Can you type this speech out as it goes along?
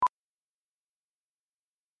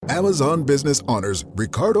Amazon Business honors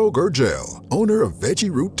Ricardo Gurgel, owner of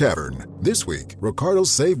Veggie Root Tavern. This week, Ricardo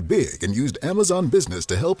saved big and used Amazon Business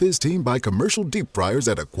to help his team buy commercial deep fryers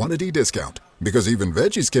at a quantity discount. Because even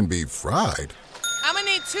veggies can be fried. I'm gonna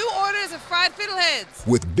need 2 orders of fried fiddleheads.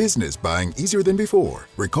 With business buying easier than before,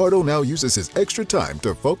 Ricardo now uses his extra time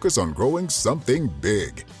to focus on growing something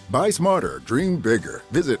big. Buy smarter, dream bigger.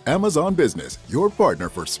 Visit Amazon Business, your partner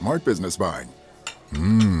for smart business buying.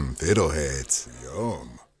 Fiddleheads.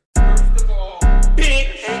 Yum. First of all,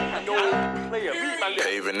 bitch, ain't no player. Read my lips.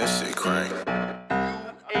 Paving this shit, crank. You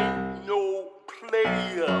ain't no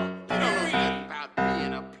player. You know about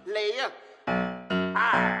being a player. I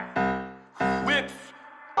whips.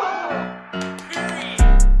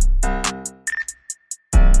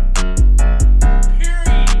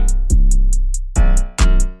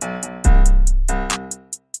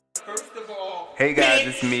 First of all, hey guys,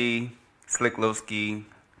 it's me, Slick Lowski.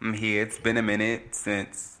 I'm here. It's been a minute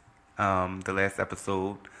since the last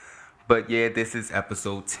episode. But yeah, this is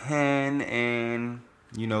episode 10 and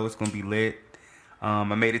you know it's gonna be lit. I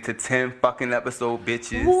made it to 10 fucking episode,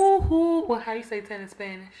 bitches. Woohoo! Well, how you say 10 in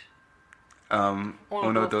Spanish?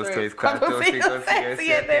 Uno, dos, tres, Cuatro, cuatro, cinco, seis,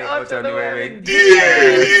 siete, ocho, nueve,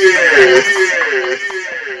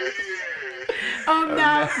 I'm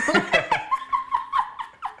not.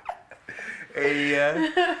 Hey,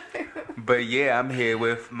 but yeah, I'm here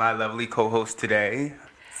with my lovely co-host today.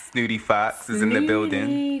 Snootie Foxx is in the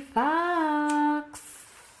building. Foxx.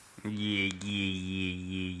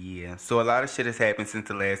 Yeah. So a lot of shit has happened since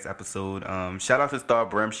the last episode. Shout out to Star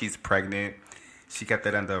Brim. She's pregnant. She kept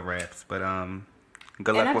that under wraps. But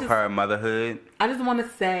good luck with her motherhood. I just want to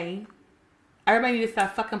say, everybody need to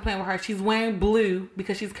stop fucking playing with her. She's wearing blue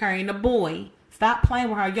because she's carrying a boy. Stop playing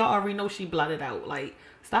with her. Y'all already know she blooded out. Like,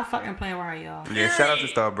 stop fucking playing with her, y'all. Yeah, shout out to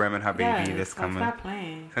Star Brim and her baby that's coming. Stop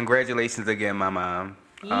playing. Congratulations again, my mom.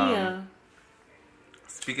 Yeah.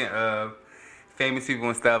 Speaking of famous people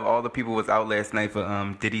and stuff, all the people was out last night for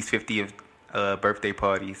Diddy's 50th birthday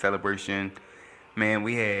party celebration. Man,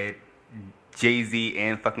 we had Jay-Z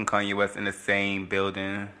and fucking Kanye West in the same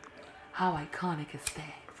building. How iconic is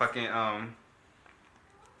that?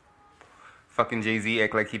 Fucking Jay-Z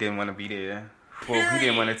act like he didn't want to be there. Well, he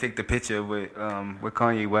didn't want to take the picture with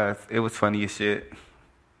Kanye West. It was funny as shit.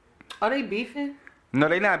 Are they beefing? No,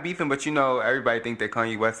 they not beefing, but you know, everybody think that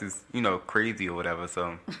Kanye West is, you know, crazy or whatever,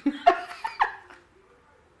 so.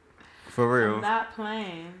 For real. I'm not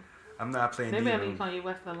playing. They better leave Kanye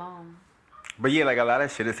West alone. But yeah, like a lot of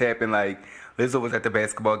shit has happened. Like, Lizzo was at the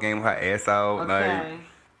basketball game with her ass out. Okay. Like,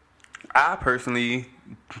 I personally,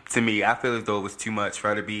 to me, I feel as though it was too much for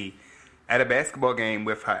her to be at a basketball game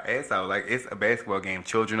with her ass out. Like, it's a basketball game.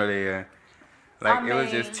 Children are there. Like, it was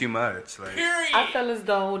just too much. Like, I feel as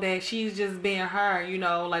though that she's just being her, you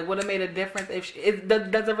know. Like, would have made a difference if it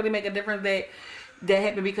doesn't really make a difference that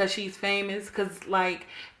happened because she's famous. Because, like,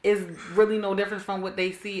 it's really no difference from what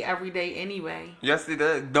they see every day anyway. Yes, it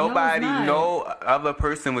does. Nobody, no other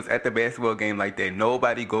person was at the basketball game like that.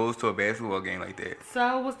 Nobody goes to a basketball game like that.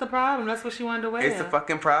 So, what's the problem? That's what she wanted to wear. It's a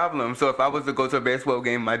fucking problem. So, if I was to go to a basketball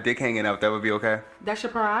game, my dick hanging out, that would be okay? That's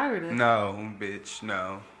your prerogative. No, bitch,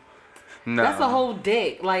 no. No. That's a whole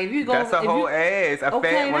dick. Like, if you go... That's a whole ass. A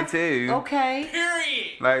fat one, too. Okay.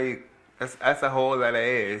 period. Like, that's a whole lot of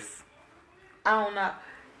ass. I don't know.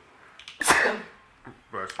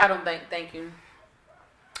 I don't think... Thank you.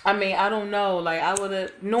 I mean, I don't know. Like, I would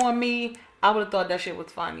have... Knowing me, I would have thought that shit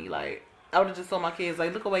was funny. Like, I would have just told my kids,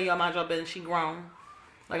 like, look away, y'all mind your business. She grown.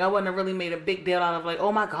 Like, I wouldn't have really made a big deal out of, like,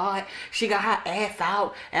 oh, my God, she got her ass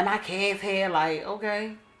out and my kid's hair. Like,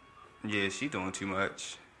 okay. Yeah, she doing too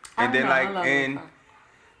much. And then, like, and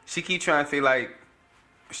she keep trying to say, like,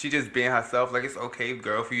 she just being herself. Like, it's okay,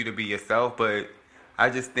 girl, for you to be yourself. But I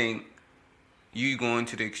just think you going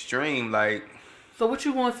to the extreme, like... So what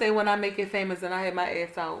you gonna say when I make it famous and I have my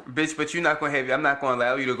ass out? Bitch, but you're not gonna have... I'm not gonna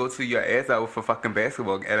allow you to go to your ass out for fucking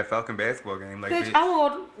basketball... At a fucking basketball game. Like, bitch, I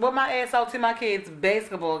will with my ass out to my kids'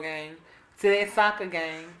 basketball game. To their soccer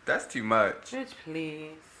game. That's too much. Bitch,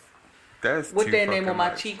 please. That's with too their name on my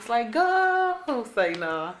much. cheeks, like, go. Say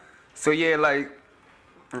no. So, yeah, like,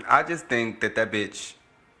 I just think that bitch...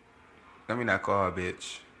 Let me not call her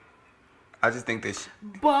bitch. I just think that...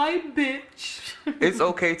 Bye, bitch. It's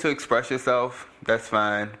okay to express yourself. That's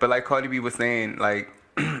fine. But like Cardi B was saying, like...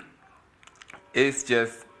 it's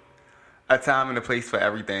just a time and a place for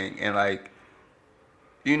everything. And, like...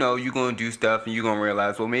 You know, you're going to do stuff and you're going to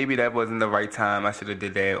realize, well, maybe that wasn't the right time. I should have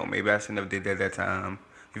did that. Or maybe I shouldn't have did that time.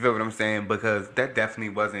 You feel what I'm saying? Because that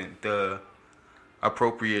definitely wasn't the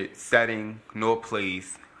appropriate setting nor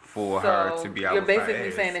place for her to be out. You're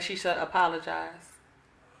basically saying that she should apologize.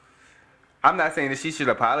 I'm not saying that she should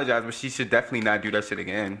apologize, but she should definitely not do that shit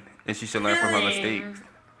again, and she should learn from her mistakes.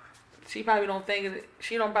 She probably don't think it.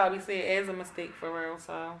 She don't probably see it as a mistake for real.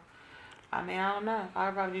 So, I mean, I don't know.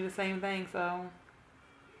 I'd probably do the same thing. So,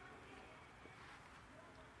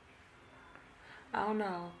 I don't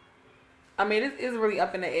know. I mean, it's really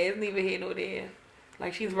up in the air. It's neither here nor there.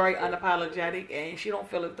 Like, she's very unapologetic, and she don't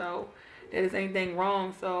feel as though there's anything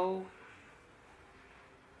wrong. So,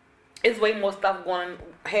 it's way more stuff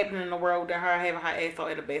happening in the world than her having her ass out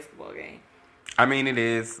at a basketball game. I mean, it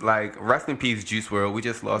is. Like, rest in peace, Juice WRLD. We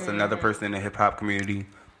just lost another person in the hip-hop community.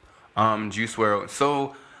 Juice WRLD.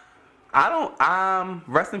 So,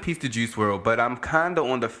 rest in peace to Juice WRLD, but I'm kind of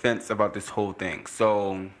on the fence about this whole thing.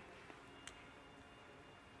 So,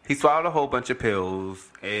 he swallowed a whole bunch of pills,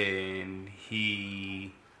 and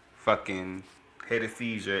he fucking had a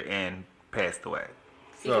seizure and passed away.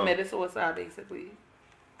 So, he committed suicide, basically.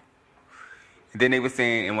 Then they were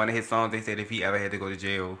saying in one of his songs, they said if he ever had to go to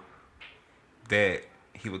jail, that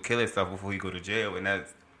he would kill himself before he go to jail. And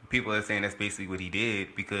that's, people are saying that's basically what he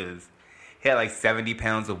did, because he had like 70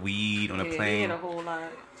 pounds of weed on a plane. He had a whole lot.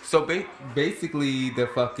 So basically the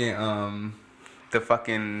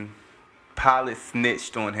fucking pilot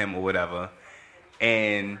snitched on him or whatever.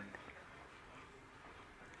 And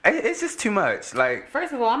it's just too much. Like,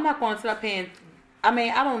 first of all, I'm not going to sit up here and, I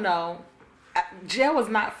mean, I don't know. Jail is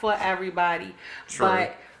not for everybody. True.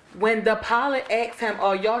 But when the pilot asked him,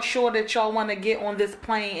 are y'all sure that y'all want to get on this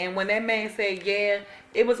plane? And when that man said, yeah,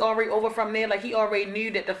 it was already over from there. Like, he already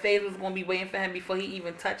knew that the phase was going to be waiting for him before he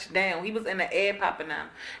even touched down. He was in the air popping out.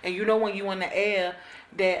 And you know when you in the air,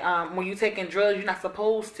 that when you taking drugs, you're not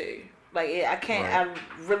supposed to. Like, I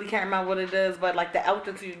really can't remember what it does. But, like, the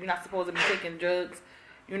altitude, you're not supposed to be taking drugs,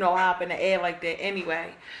 you know, high up in the air like that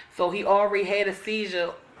anyway. So he already had a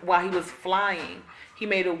seizure while he was flying. He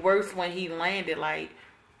made it worse when he landed. Like,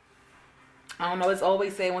 I don't know, it's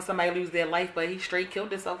always said when somebody lose their life, but he straight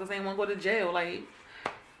killed himself because he didn't want to go to jail. Like,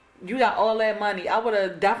 you got all that money. I would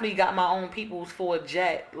have definitely got my own peoples for a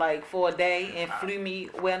jet, like, for a day, and flew me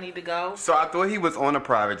where I need to go. So I thought he was on a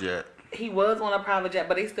private jet. He was on a private jet,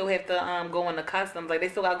 but they still have to go into customs. Like, they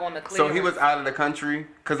still got to go into clearance. So he was out of the country?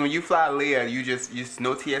 Because when you fly Leah, you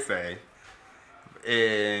no TSA.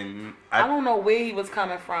 And I don't know where he was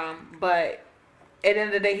coming from, but at the end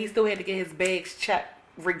of the day, he still had to get his bags checked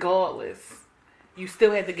regardless. You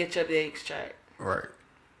still had to get your bags checked. Right.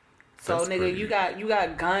 So, that's nigga, crazy. you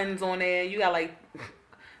got guns on there. You got, like,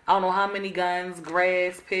 I don't know how many guns,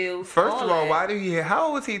 grass, pills. First of all, why do you? How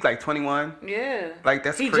old was he? Like 21? Yeah. Like,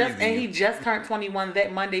 that's crazy. He just turned 21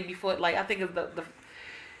 that Monday before. Like, I think it's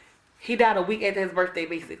he died a week after his birthday,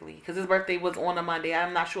 basically, because his birthday was on a Monday.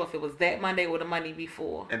 I'm not sure if it was that Monday or the Monday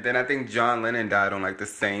before. And then I think John Lennon died on like the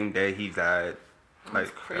same day he died. That's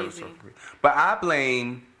crazy. But I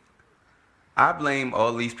blame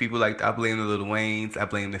all these people. Like, I blame the Lil Waynes, I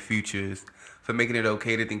blame the Futures for making it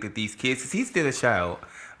okay to think that these kids, cause he's still a child,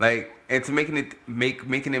 like, and to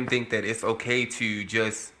making them think that it's okay to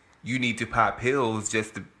just, you need to pop pills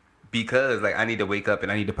just to, because, like, I need to wake up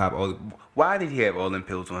and I need to pop all. Why did he have all them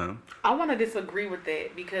pills on him? I want to disagree with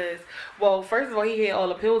that because, well, first of all, he had all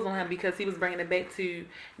the pills on him because he was bringing it back to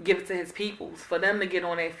give it to his peoples for them to get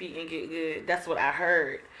on their feet and get good. That's what I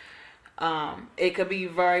heard. It could be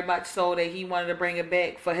very much so that he wanted to bring it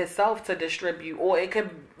back for himself to distribute, or it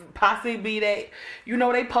could possibly be that, you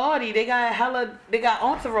know, they party, they got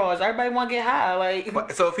entourage, everybody want to get high, like.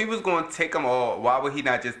 So if he was going to take them all, why would he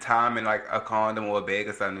not just tie them in like a condom or a bag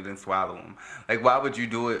or something and then swallow them? Like, why would you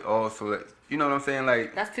do it also? Like, you know what I'm saying?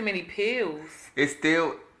 Like, that's too many pills. It's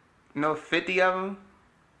still, 50 of them.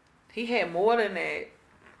 He had more than that.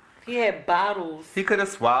 He had bottles. He could have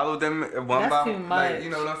swallowed them one That's bottle. too much. Like,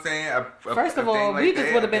 you know what I'm saying? First of all, we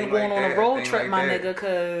just would have been going on a road trip, my nigga,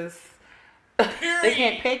 because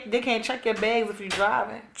they can't check your bags if you're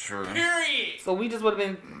driving. True. Period. So we just would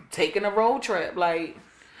have been taking a road trip, like,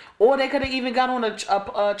 or they could have even got on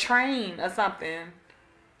a train or something.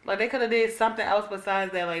 Like, they could have did something else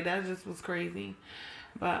besides that. Like, that just was crazy.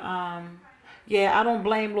 But yeah, I don't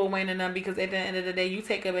blame Lil Wayne and them because at the end of the day, you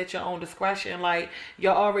take it at your own discretion. Like,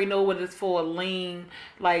 y'all already know what it's for, lean,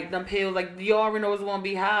 like, them pills. Like, you already know it's going to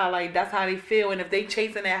be high. Like, that's how they feel. And if they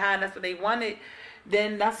chasing that high and that's what they wanted,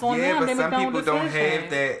 then that's on them. Yeah, but they some people don't decision.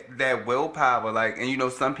 have that willpower. Like, and, you know,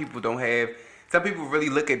 some people really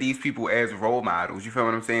look at these people as role models. You feel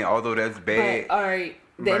what I'm saying? Although that's bad. But, all right.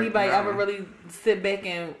 Did anybody ever really sit back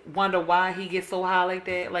and wonder why he gets so high like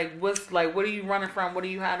that? Like, what are you running from? What are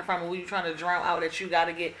you hiding from? And what are you trying to drown out that you got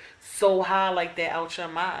to get so high like that out your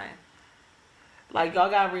mind? Like,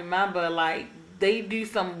 y'all got to remember, like, they do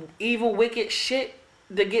some evil, wicked shit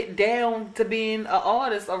to get down to being an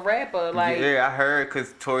artist, a rapper. Like, yeah, I heard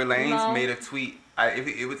because Tory Lanez made a tweet.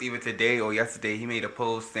 It was either today or yesterday. He made a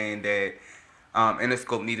post saying that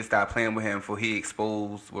Interscope need to stop playing with him for he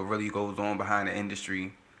exposed what really goes on behind the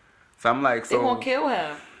industry. So I'm like, so they gonna kill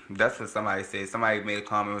him. That's what somebody said. Somebody made a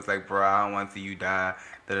comment, was like, bro, I don't want to see you die.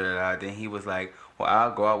 Da, da, da. Then he was like, well,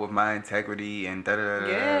 I'll go out with my integrity and da da da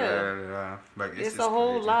da da da. Like, it's a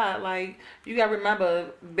whole lot. Like, you gotta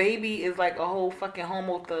remember, Baby is like a whole fucking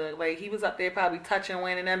homo thug. Like, he was up there probably touching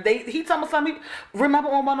Wayne and them. He told me something. Remember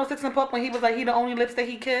on 106 and Park when he was like, he the only lips that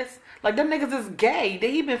he kissed? Like, them niggas is gay.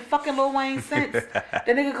 He been fucking Lil Wayne since. That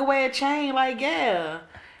nigga could wear a chain. Like, yeah.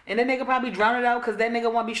 And that nigga probably drown it out because that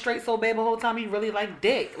nigga want to be straight so bad the whole time he really like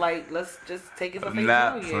dick. Like, let's just take it for face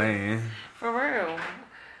value. Not playing. For real.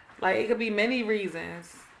 Like, it could be many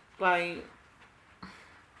reasons. Like,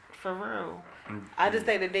 for real. I just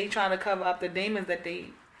think that they trying to cover up the demons that they,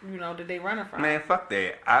 that they running from. Man, fuck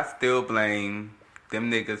that. I still blame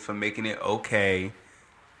them niggas for making it okay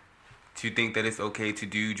to think that it's okay to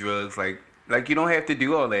do drugs. Like you don't have to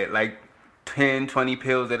do all that. Like, 10, 20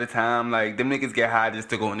 pills at a time. Like, them niggas get high just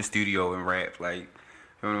to go in the studio and rap. Like, you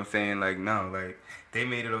know what I'm saying? Like, no. Like, they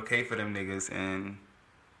made it okay for them niggas, and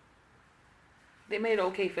they made it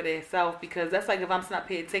okay for themselves, because that's like if I'm not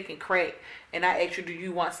paying taking crack and I ask you, do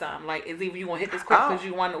you want some? Like, it's either you gonna hit this crack because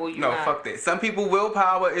you want it or you not. No, fuck that. Some people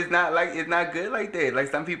willpower is not good like that. Like,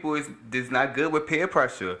 some people is not good with peer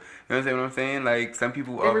pressure. You know what I'm saying? Like, some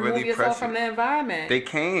people are really remove yourself from the environment. They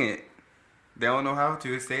can't. They don't know how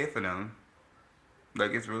to. It's sad for them.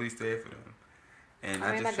 Like, it's really sad for them. And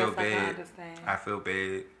I just feel bad. I feel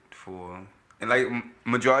bad for... And, like,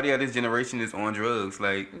 majority of this generation is on drugs.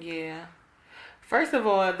 Like... Yeah. First of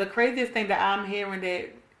all, the craziest thing that I'm hearing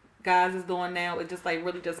that guys is doing now is just, like,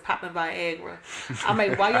 really just popping Viagra. I'm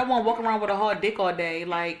like, why y'all want to walk around with a hard dick all day?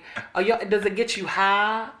 Like, does it get you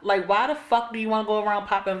high? Like, why the fuck do you want to go around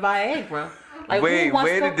popping Viagra? Like, wait,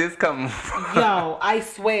 where did this come from? Yo, I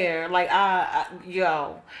swear, like,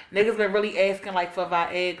 niggas been really asking, like, for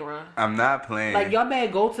Viagra. I'm not playing. Like, y'all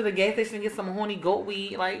better go to the gas station and get some horny goat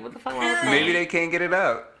weed. Like, what the fuck? Maybe they can't get it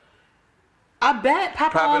up. I bet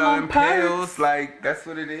pop it on pills. Like, that's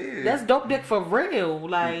what it is. That's dope dick for real.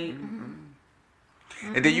 Like,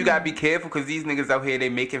 and then you gotta be careful, because these niggas out here, they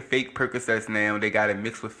making fake Percocets now. They got it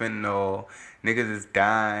mixed with fentanyl. Niggas is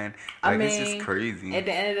dying. Like, it's just crazy. At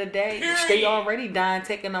the end of the day, they already dying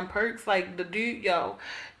taking them perks. Like, the dude,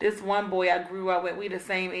 this one boy I grew up with, we the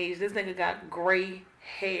same age. This nigga got gray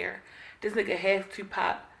hair. This nigga has to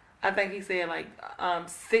pop, I think he said, like,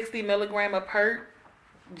 60 milligram of perk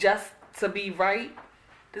just to be right.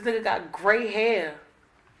 This nigga got gray hair.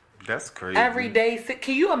 That's crazy. Every day.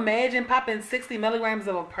 Can you imagine popping 60 milligrams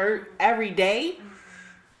of a perk every day?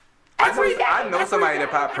 I know somebody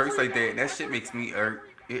that pop perks like that. That shit makes me irk.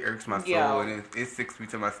 It irks my soul, and it sicks me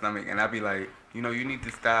to my stomach. And I be like, you need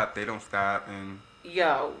to stop. They don't stop. And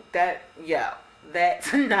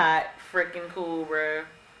that's not freaking cool, bro.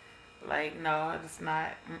 Like, no, it's not.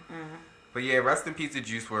 But yeah, rest in peace to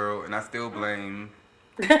Juice WRLD, and I still blame.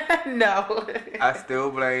 No. I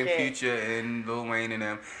still blame Future and Lil Wayne and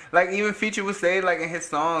them. Like, even Future would say, like, in his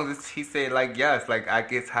songs, he said, like, yes, like, I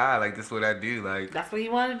get high, like, this is what I do, like. That's what he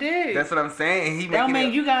want to do. That's what I'm saying. And that don't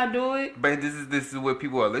mean you gotta do it. But this is what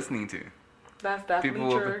people are listening to. That's definitely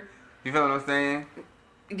true. You feel what I'm saying?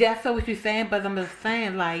 Yeah, I feel what you're saying, but I'm just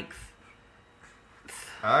saying, like.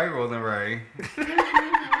 All right, Rolling Ray.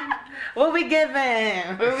 What we giving?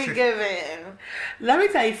 Let me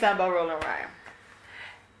tell you something about Rolling Ray.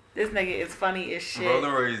 This nigga is funny as shit.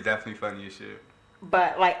 Rolling Ray is definitely funny as shit.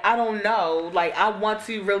 But, like, I don't know. Like, I want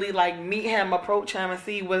to really, like, meet him, approach him, and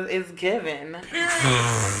see what is given.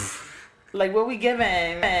 Like, what we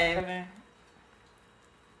giving?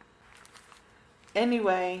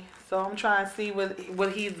 Anyway, so I'm trying to see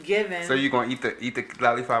what he's giving. So you gonna eat the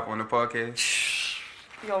lollipop on the podcast?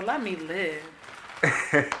 Yo, let me live.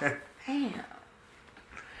 Damn.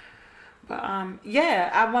 But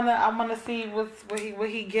I wanna see what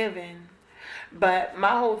he giving. But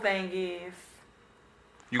my whole thing is,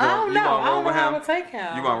 I don't know how to take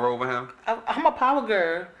him. You gonna roll with him? I'm a power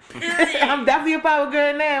girl. I'm definitely a power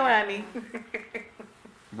girl now, honey.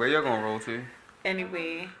 Where y'all gonna roll to?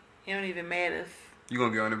 Anyway, it don't even matter. You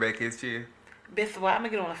gonna get on the back of his chair? Bitch, what? I'm gonna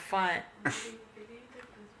get on the front.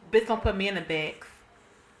 Bitch, don't put me in the back.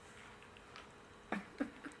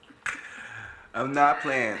 I'm not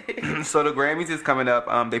playing. So the Grammys is coming up.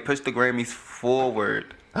 They pushed the Grammys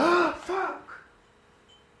forward. Fuck.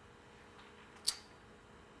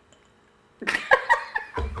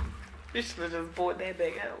 You should have just bought that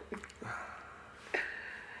back out.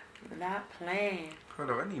 Not playing.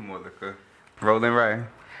 Hold on, I need more liquor. Rolling Ray.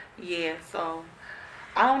 Yeah, so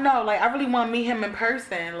I don't know. Like, I really want to meet him in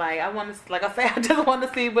person. Like, I want to, like I said, I just want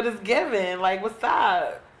to see what it's giving. Like, what's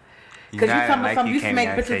up? Because you talking about something, you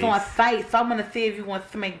smack bitches on sight. So I'm going to see if you want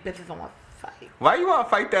to smack bitches on sight. Why you want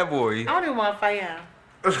to fight that boy? I don't even want to fight him.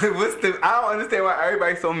 I don't understand why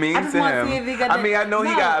everybody's so mean to him. See if he got I mean, I know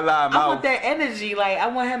he got a lot of mouth. I want that energy. Like, I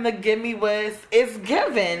want him to give me what it's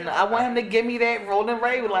given. I want him to give me that Rolling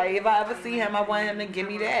Ray. Like, if I ever see him, I want him to give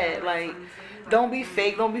me that. Like, don't be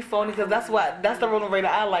fake, don't be phony, because that's the Rolling Ray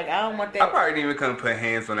that I like. I don't want that. I probably didn't even come put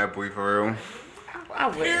hands on that boy for real. I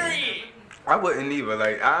wouldn't. I wouldn't either.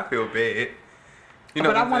 Like, I feel bad. You know,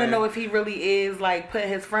 but I want to know if he really is, like, putting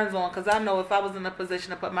his friends on, because I know if I was in a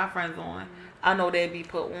position to put my friends on, I know they'd be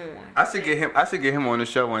put on. I should get him on the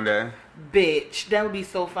show one day. Bitch, that would be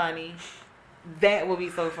so funny. That would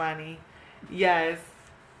be so funny. Yes,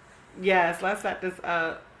 let's set this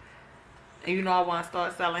up. And you know I want to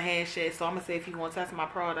start selling handshakes, so I'm gonna say if you want to test my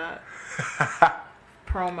product,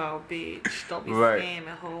 promo, bitch. Don't be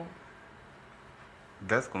scamming, ho.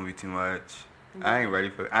 That's gonna be too much. I ain't ready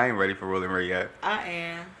for Rolling Ray yet.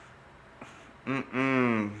 I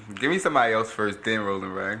am. Give me somebody else first, then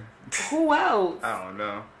Rolling Ray. Who else? I don't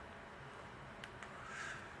know.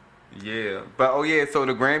 Yeah, but so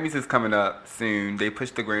the Grammys is coming up soon. They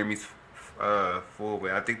pushed the Grammys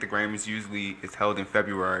forward. I think the Grammys usually is held in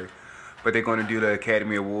February, but they're going to do the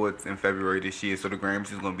Academy Awards in February this year. So the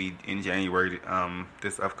Grammys is going to be in January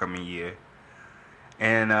this upcoming year,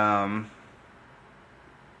 and a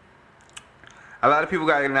lot of people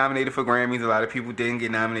got nominated for Grammys. A lot of people didn't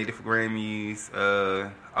get nominated for Grammys.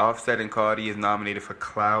 Offset and Cardi is nominated for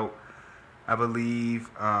Clout, I believe.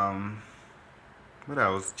 What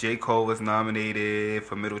else? J. Cole was nominated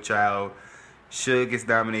for Middle Child. Suge is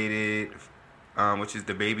nominated, which is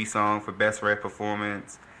the Baby song, for Best Rap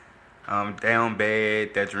Performance. Down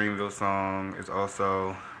Bad, that Dreamville song, is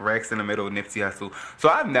also Rex in the Middle, Nipsey Hussle. So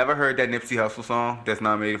I've never heard that Nipsey Hussle song that's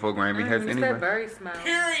nominated for a Grammy. Has anybody? That Berry smell.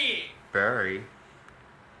 Period. Berry?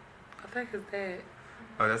 I think it's that.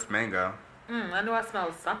 Oh, that's mango. I know I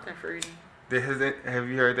smell something fruity. Have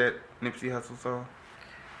you heard that Nipsey Hussle song?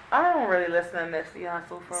 I don't really listen to Nipsey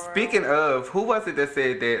Hussle for Speaking of, who was it that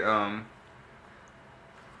said that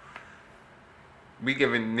we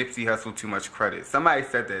giving Nipsey Hussle too much credit? Somebody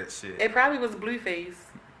said that shit. It probably was Blueface.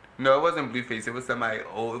 No, it wasn't Blueface. It was somebody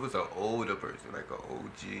old. It was an older person, like an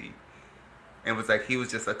OG. And it was like he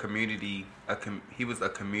was just a community legend. He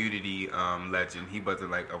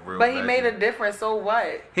wasn't like a real But he legend. made a difference, so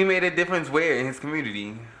what? He made a difference where? In his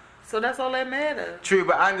community. So that's all that matters. True,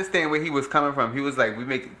 but I understand where he was coming from. He was like,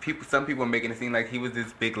 some people making it seem like he was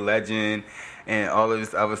this big legend and all of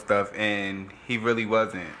this other stuff, and he really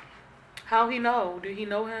wasn't. How he know? Do he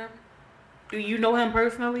know him? Do you know him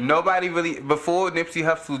personally? Nobody really, before Nipsey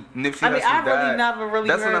Hussle died. I really never really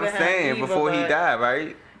That's heard what I'm saying, either, before he died,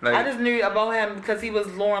 right? Like, I just knew about him because he was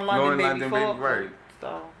Lauren London baby, right.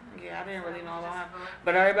 So, yeah, I didn't really know about him.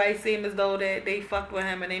 But everybody seemed as though that they fucked with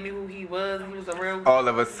him and they knew who he was. And he was a real... All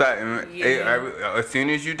of a sudden, as soon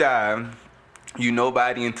as you die, you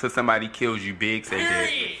nobody until somebody kills you. Big said that.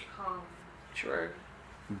 True.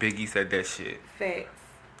 Biggie said that shit. Facts.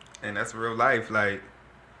 And that's real life. Like,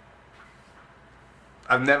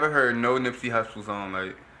 I've never heard no Nipsey Hussle song.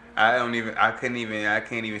 Like, I can't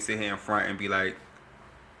even sit here in front and be like,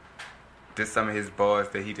 this some of his bars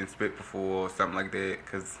that he didn't spit before or something like that,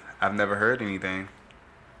 because I've never heard anything.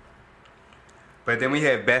 But then we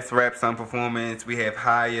have Best Rap Song Performance. We have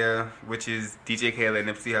Higher, which is DJ Khaled,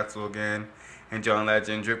 Nipsey Hussle again, and John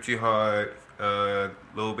Legend. Drip Too Hard,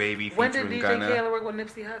 Lil Baby featuring When did DJ Gunna. Khaled work with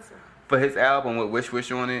Nipsey Hussle? For his album with Wish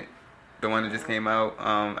Wish on it, the one that just came out.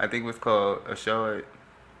 I think it was called A Show.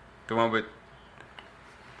 The one with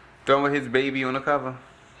his baby on the cover.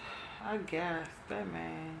 I guess that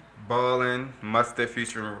man. Ballin', Mustard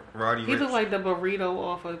featuring Roddy Ricch. He looked like the burrito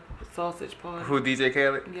off a Sausage Party. Who, DJ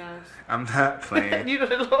Khaled? Yes. I'm not playing. You the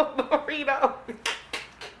little burrito.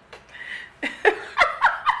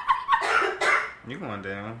 You going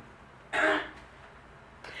down.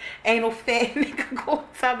 Ain't no fat nigga gonna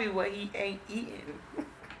tell me what he ain't eating.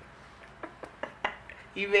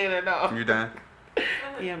 You better know. You done?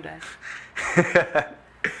 Yeah, I'm done.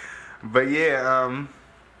 But yeah,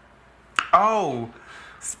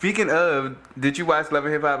 speaking of, did you watch Love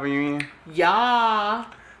and Hip Hop Reunion? Yeah.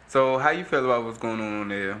 So how you feel about what's going on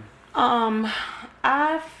there?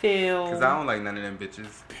 I feel... Because I don't like none of them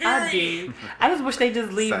bitches. I do. I just wish they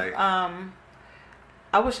just leave,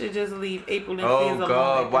 I wish they just leave April and Oh, Fizz alone.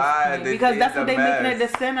 God, why? Because that's what they making it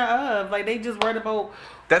the center of. Like, they just worried about.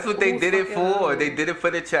 That's what they did it for. They did it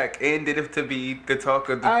for the check and did it to be the talk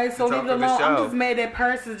of the show. Alright, so leave it alone. I'm just mad that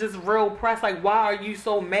Paris is just real pressed. Like, why are you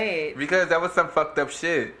so mad? Because that was some fucked up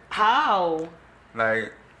shit. How?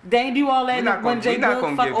 Like, they ain't do all that when J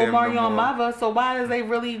Boog fuck Omarion mother, so why is they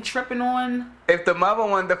really tripping on? If the mother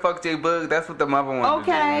wanted to fuck J Boog, that's what the mother wanted to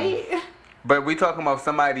do. Okay. But we talking about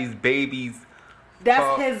somebody's baby's.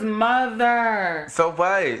 That's his mother. So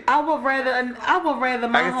what? I would rather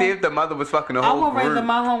my I can see if the mother was fucking the whole group. I would rather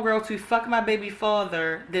my homegirl to fuck my baby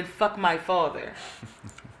father than fuck my father.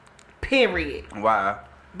 Period. Why?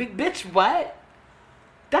 Big bitch, what?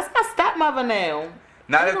 That's my stepmother now.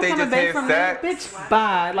 Not if they just had sex. Bitch,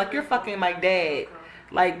 bye. Like, you're fucking my dad.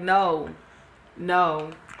 Like, no.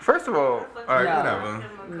 First of all, alright, whatever.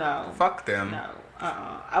 No. Fuck them. No.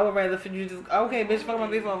 I would rather for you just, okay, bitch, fuck my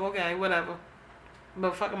baby father. Okay, whatever.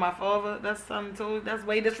 But fucking my father, that's something too. That's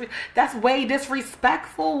way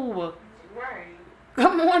disrespectful. Right.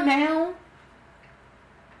 Come on now.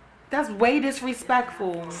 That's way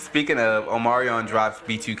disrespectful. Speaking of, Omarion drops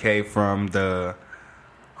B2K from the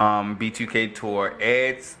B2K tour.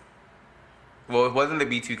 Ads. Well, it wasn't the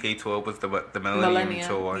B2K tour. It was the Millennium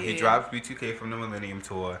Tour. Yeah. He drops B2K from the Millennium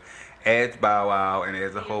Tour. Adds Bow Wow, and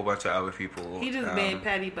there's a whole bunch of other people. He just being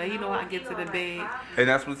petty, but he know how to get to the bag. And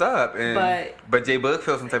that's what's up. And, but J Boog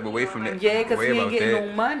feels some type of way from that. Yeah, because he ain't getting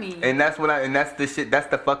no money. And that's that's the shit. That's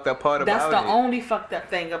the fucked up part about it. That's the only fucked up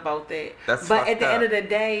thing about that. But at the end of the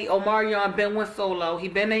day, Omarion been with Solo. He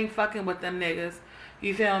been ain't fucking with them niggas.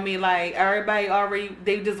 You feel me? Like, everybody already,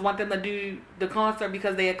 they just want them to do the concert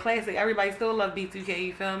because they a classic. Everybody still love B2K,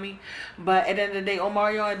 you feel me? But at the end of the day,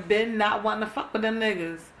 Omarion been not wanting to fuck with them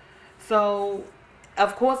niggas. So,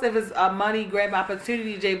 of course, if it's a money grab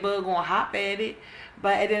opportunity, J Boog gonna hop at it.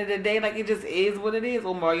 But at the end of the day, like, it just is what it is.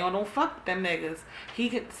 Omarion don't fuck with them niggas.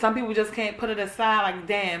 Some people just can't put it aside. Like,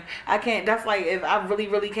 damn, I can't. That's like if I really,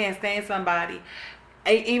 really can't stand somebody.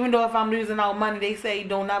 Even though if I'm losing out money, they say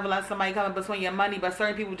don't never let somebody come in between your money. But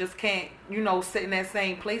certain people just can't, sit in that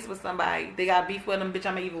same place with somebody. They got beef with them, bitch.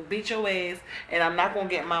 I'm gonna either beat your ass and I'm not gonna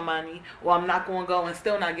get my money, or I'm not gonna go and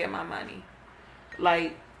still not get my money.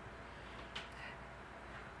 Like.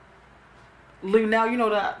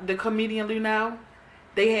 Lunel, the comedian Lunel,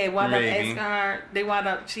 they had wound up asking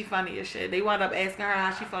her, she funny as shit. They wound up asking her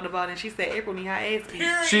how she felt about it, and she said April need her ass beat.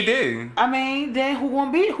 She did. I mean, then who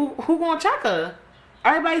gonna check her?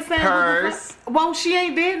 Everybody saying Purse. Well, she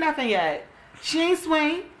ain't did nothing yet. She ain't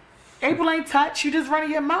swing. April ain't touch. You just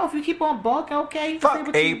running your mouth. You keep on barking, okay? Fuck say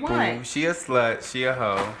what April. You want. She a slut. She a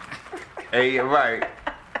hoe. Hey, right.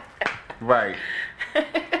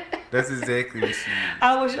 That's exactly what she is.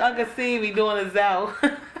 I wish y'all could see me doing a Zell.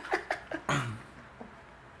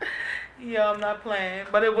 Yo, I'm not playing.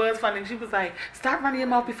 But it was funny. She was like, stop running your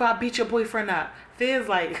mouth before I beat your boyfriend up. Fizz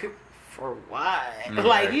like, for what? Right.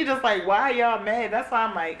 Like, he just like, why y'all mad? That's why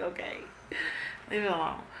I'm like, okay. Leave it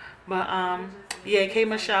alone. But, yeah, K.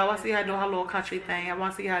 Michelle, I see her doing her little country thing. I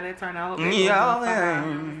want to see how that turned out.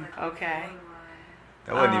 Okay.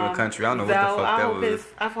 That wasn't even country. I don't know what the fuck that was.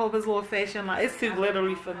 I hope his little fashion line. It's too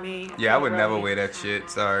glittery for me. Yeah, I would never wear that shit.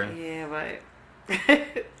 Sorry. Yeah, but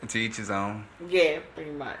to each his own. Yeah, pretty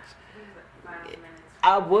much.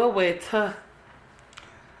 I will wear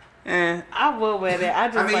I will wear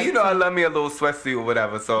that. I mean, I love me a little sweatsuit or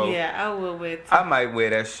whatever. So yeah, I will wear I might wear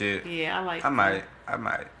that shit. Yeah, I like. I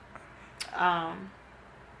might.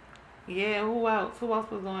 Yeah. Who else? Who else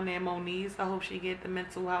was on there? Moniz. I hope she get the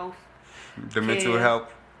mental health. The mental health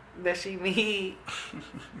that she need,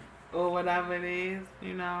 or whatever it is,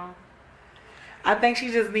 I think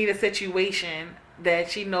she just need a situation that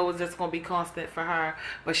she knows that's gonna be constant for her.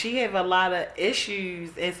 But she have a lot of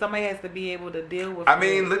issues, and somebody has to be able to deal with. I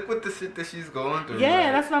mean, look what the shit that she's going through.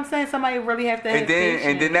 Yeah, that's what I'm saying. Somebody really have to. And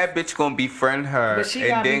then that bitch gonna befriend her, but she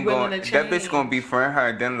gotta be willing to change. That bitch gonna befriend her,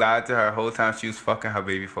 and then lie to her the whole time she was fucking her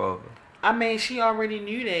baby father. I mean, she already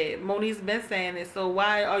knew that. Monique's been saying it, so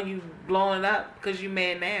why are you blowing it up because you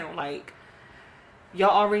mad now? Like,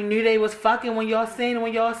 y'all already knew they was fucking when y'all seen it,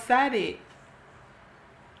 when y'all said it.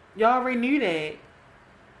 Y'all already knew that.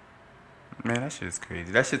 Man, that shit's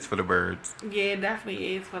crazy. That shit's for the birds. Yeah, it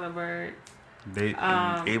definitely is for the birds.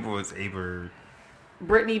 April is a bird.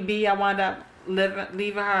 Brittany B, I wound up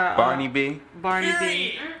leaving her. Barney B? Barney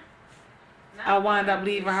B. I wound up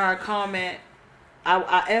leaving her a comment.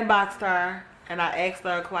 I inboxed her and I asked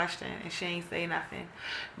her a question and she ain't say nothing.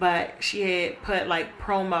 But she had put like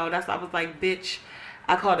promo. That's why I was like, bitch,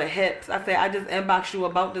 I called her hips. I said, I just inboxed you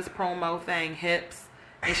about this promo thing, hips.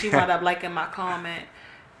 And she wound up liking my comment.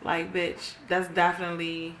 Like, bitch, that's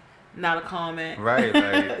definitely not a comment. Right,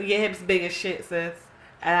 like your hips big as shit, sis,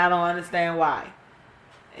 and I don't understand why,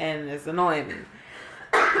 and it's annoying me.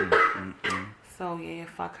 So yeah,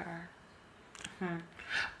 fuck her.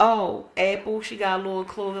 Oh, Apple, she got a little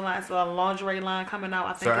clothing line, so a lingerie line coming out.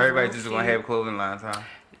 I think. So everybody just gonna have clothing lines, huh?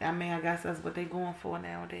 I mean, I guess that's what they going for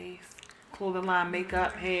nowadays. Clothing line,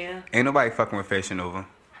 makeup, hair. Ain't nobody fucking with Fashion Nova.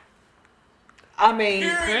 I mean,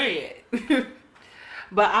 period.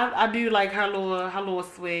 But I do like her little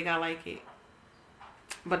swag. I like it.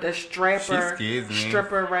 But the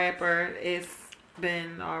stripper rapper, it's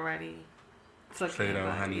been already took Played in,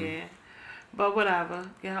 out, honey. yeah. But whatever,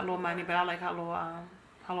 get her little money. But I like her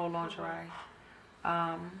little lingerie.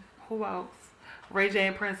 Who else? Ray J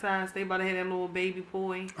and Princess, they about to have that little baby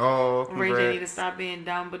boy. Oh, congrats. Ray J need to stop being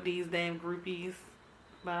dumb with these damn groupies.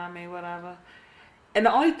 But I mean, whatever. And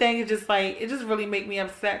the only thing is just like, it just really make me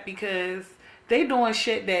upset because they doing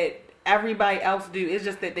shit that everybody else do. It's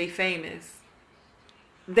just that they famous.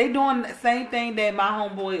 They doing the same thing that my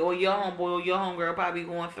homeboy or your homegirl probably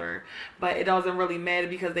going through. But it doesn't really matter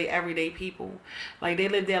because they everyday people. Like, they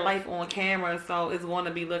live their life on camera, so it's going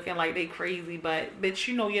to be looking like they crazy. But, bitch,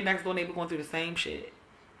 you know your next door neighbor going through the same shit.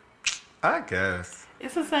 I guess.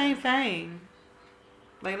 It's the same thing.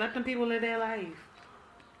 Like, let them people live their life.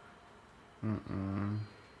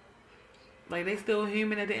 Like, they still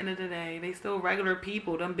human at the end of the day. They still regular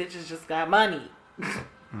people. Them bitches just got money.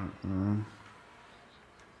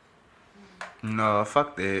 No,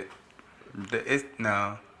 fuck that.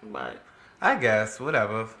 No. But I guess,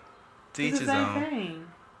 whatever. To each it's his the same own. thing.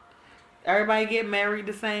 Everybody get married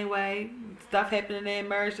the same way. Stuff happening in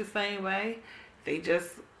marriage the same way. They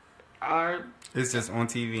just are. It's just on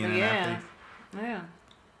TV and Yeah. after.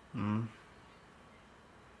 Yeah.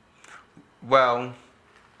 Well,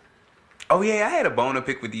 oh yeah, I had a bone to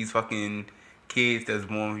pick with these fucking kids that's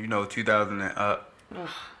born, 2000 and up. Ugh.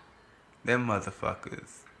 Them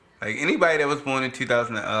motherfuckers. Like, anybody that was born in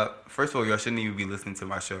 2000 and up, first of all, y'all shouldn't even be listening to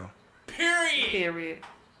my show. Period.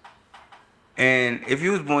 And if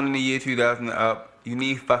you was born in the year 2000 and up, you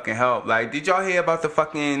need fucking help. Like, did y'all hear about the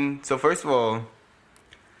fucking... So, first of all,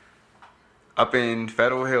 up in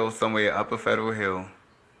Federal Hill, somewhere, Upper Federal Hill,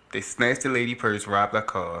 they snatched a lady purse, robbed her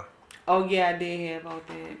car. Oh, yeah, I did hear about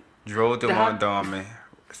that. Drove to Mondawmin,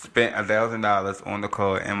 spent $1,000 on the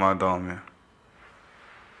car in Mondawmin,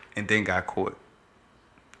 and then got caught.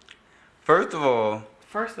 First of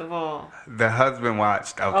all, the husband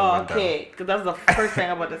watched out the window. Okay, because that was the first thing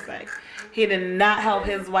I was about to say. He did not help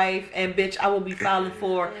his wife, and bitch, I will be filing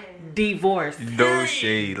for divorce. No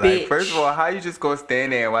shade. Like, Bitch. first of all, how you just gonna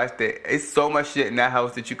stand there and watch that? It's so much shit in that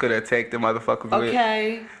house that you could have attacked the motherfuckers with.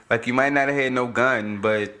 Okay. Like, you might not have had no gun,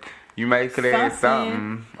 but you might could have had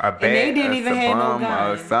something. A bat, and they didn't even have no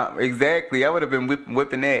gun. Or something. Exactly. I would have been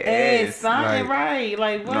whipping that ass. Something, right.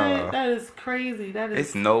 Like, what? No. That is crazy. That is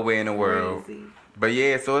It's nowhere in the world. crazy. But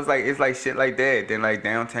yeah, so it's like shit like that. Then like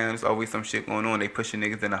downtown, there's always some shit going on. They pushing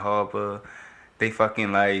niggas in the harbor. They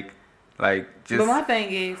fucking like just. But my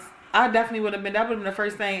thing is, I definitely would have been. That would have been the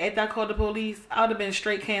first thing. After I called the police, I would have been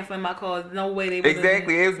straight canceling my calls. No way they would.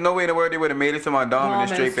 Exactly. There was no way in the world they would have made it to my dom and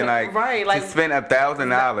straight been like, right, like to spend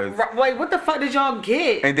 $1,000. Wait, what the fuck did y'all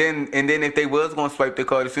get? And then if they was gonna swipe the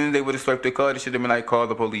card, as soon as they would have swiped the card, it should have been like, call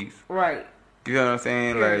the police. Right. You know what I'm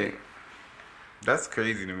saying? Right. Like, that's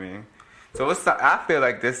crazy to me. So I feel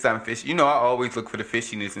like there's something fishy. I always look for the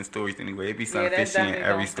fishiness in stories anyway. It'd be something fishy in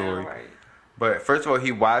every story. Right. But first of all,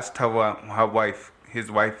 he watched his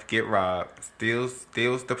wife get robbed, steals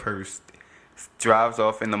the purse, drives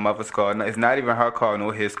off in the mother's car. It's not even her car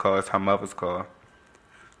nor his car. It's her mother's car.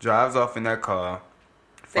 Drives off in that car.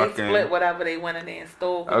 They split whatever they went in there and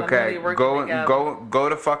stole. Okay, go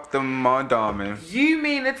to fuck them Mondawmin. You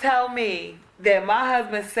mean to tell me that my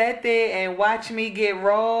husband sat there and watched me get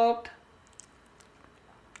robbed?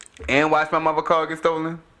 And watch my mother car get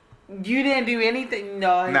stolen? You didn't do anything.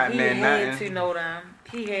 No, he had nothing. to know them.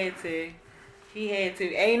 He had to.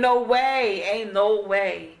 Ain't no way,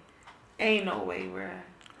 bruh. Ain't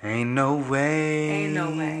no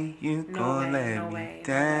way. You gonna let me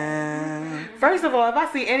down. First of all, if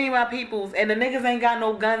I see any of my peoples and the niggas ain't got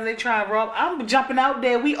no guns, they try to rob, I'm jumping out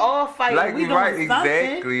there. We all fighting. Like, we doing right, something.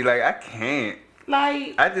 exactly. Like, I can't.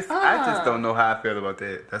 Like, I just don't know how I feel about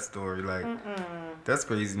that story. Like, that's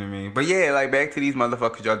crazy to me. But yeah, like, back to these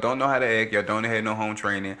motherfuckers. Y'all don't know how to act. Y'all don't have no home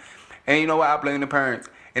training. And you know what? I blame the parents.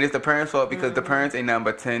 And it's the parents' fault because the parents ain't nothing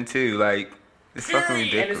but 10 too. Like, it's fucking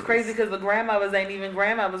ridiculous. And it's crazy because the grandmothers ain't even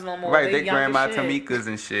grandmothers no more. Right, they grandma Tamikas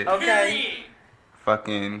and shit. Okay.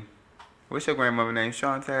 Fucking, what's your grandmother name?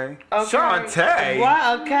 Shantae? Okay. Shantae?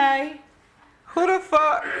 What? Okay. Who the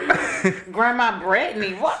fuck? Grandma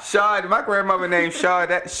Brittany. What? Sade. My grandmother named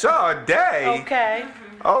Sade. Sade. Okay.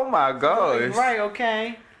 Oh my gosh. Right.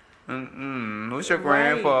 Okay. What's your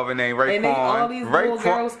grandfather name? Raekwon. And all these little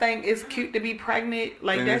girls think it's cute to be pregnant.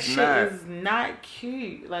 Like, and that shit is not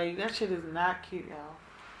cute. Like, that shit is not cute, y'all.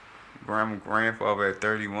 Grandfather at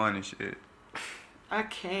 31 and shit. I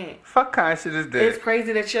can't. Fuck kind of shit is that? It's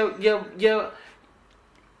crazy that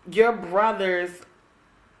your brothers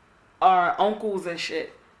are uncles and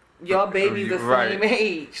shit. Your baby's the same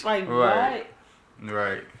age. Like, what?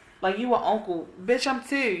 Right. Like, you an uncle. Bitch, I'm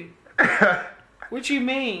 2. What you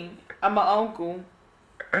mean? I'm an uncle.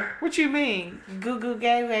 What you mean? Goo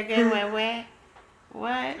gay, where?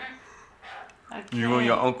 What? You and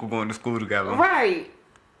your uncle going to school together. Right.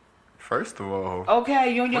 First of all.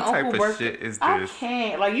 Okay, you and your uncle work. What type of shit is this? I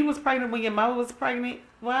can't. Like, you was pregnant when your mother was pregnant.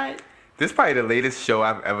 What? This is probably the latest show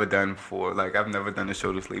I've ever done before. Like, I've never done a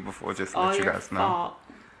show this late before, just to let you guys know.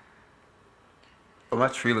 Oh, my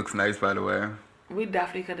tree looks nice, by the way. We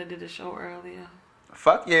definitely could have did the show earlier.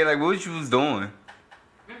 Fuck yeah, like, what you was doing?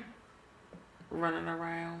 Running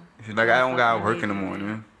around. Like, I don't got work in the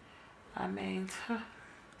morning. I mean...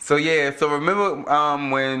 So, yeah, so remember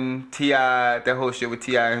when T.I., that whole shit with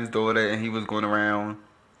T.I. and his daughter, and he was going around,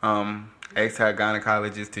 asked her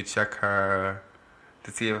gynecologist to check her,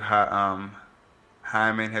 to see if her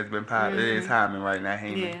hymen has been popped. It is hymen right now,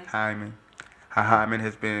 hymen. Her hymen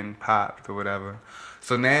has been popped or whatever.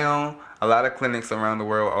 So now, a lot of clinics around the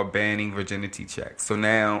world are banning virginity checks. So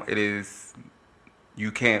now it is,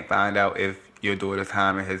 you can't find out if your daughter's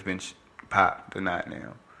hymen has been popped or not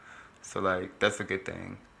now. So, like, that's a good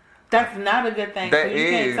thing. That's not a good thing. That so you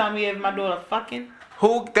can't tell me if my daughter fucking?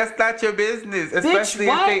 Who? That's not your business. Especially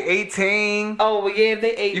if they 18. Oh, well, yeah, if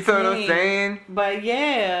they 18. You feel what I'm saying? But,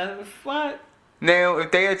 yeah, fuck. Now, if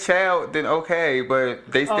they a child, then okay, but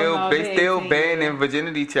they still banning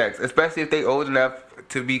virginity checks, especially if they old enough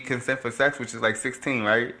to be consent for sex, which is like 16,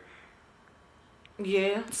 right?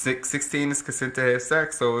 Yeah. 16 is consent to have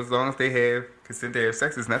sex, so as long as they have consent to have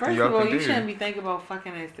sex, there's nothing y'all can do. You shouldn't be thinking about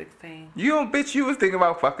fucking at 16. You don't, bitch, you was thinking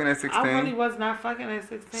about fucking at 16. I really was not fucking at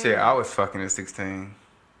 16. Shit, I was fucking at 16.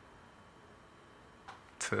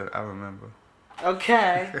 I remember.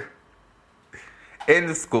 Okay. In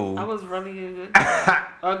the school. I was really good.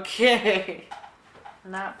 Okay.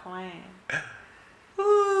 Not playing.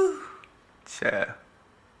 Woo. Child.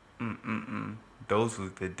 Those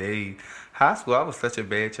was the days. High school, I was such a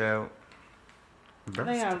bad child. I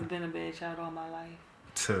think I've been a bad child all my life.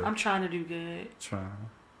 I'm trying to do good. Trying.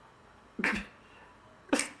 Bitch.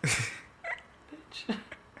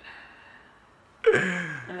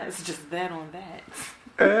 And that's just that on that.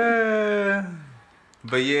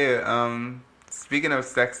 But yeah, speaking of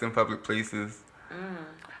sex in public places.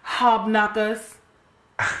 Hobknockers.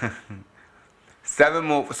 7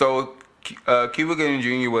 more. So, Cuba Gooding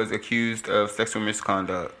Jr. was accused of sexual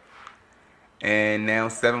misconduct. And now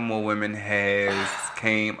 7 more women has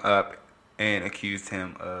came up and accused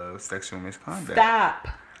him of sexual misconduct. Stop.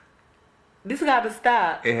 This got to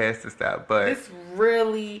stop. It has to stop, but... This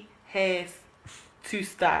really has to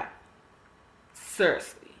stop.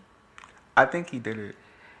 Seriously. I think he did it.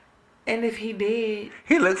 And if he did...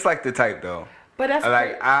 He looks like the type, though. But that's...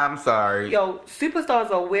 Like, I'm sorry. Yo,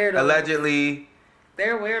 superstars are weirdos. Allegedly...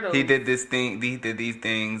 They're weirdos. He did this thing. He did these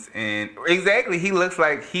things, and exactly, he looks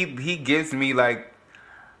like he gives me like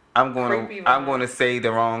I'm going to say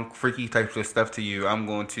the wrong freaky types of stuff to you. I'm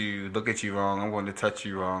going to look at you wrong. I'm going to touch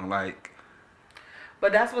you wrong. Like,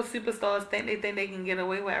 but that's what superstars think. They think they can get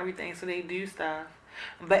away with everything, so they do stuff.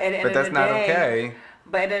 But at the end but that's of the not day, okay.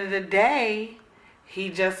 But at the end of the day, he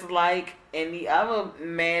just like any other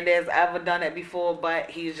man that's ever done it before. But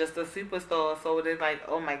he's just a superstar, so it's like,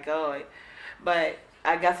 oh my god. But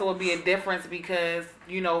I guess it would be a difference because,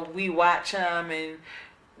 you know, we watch him and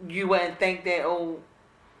you wouldn't think that, oh,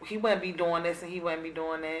 he wouldn't be doing this and he wouldn't be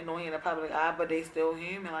doing that. No, he in the public eye, but they still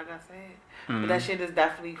human, like I said. But that shit is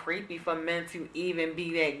definitely creepy for men to even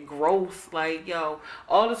be that gross. Like, yo,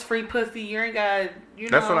 all this free pussy, you ain't got, you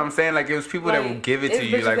know. That's what I'm saying. Like, it was people that will give it to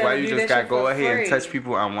you. Like, why you just got to go ahead and touch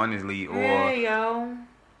people unwantedly? Or, yeah, yo.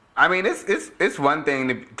 I mean, it's one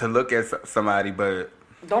thing to look at somebody, but...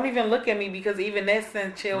 Don't even look at me because even that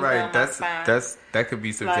sends chills down my spine. That could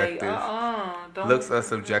be subjective. Like, don't, looks are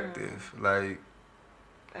subjective. Like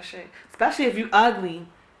that shit. Especially if you ugly.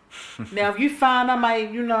 Now if you find I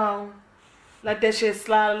might, you know, let that shit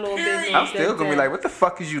slide a little bit. I'm still gonna be like, what the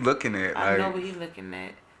fuck is you looking at? I know what he's looking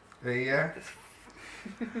at. Yeah.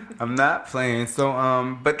 I'm not playing. So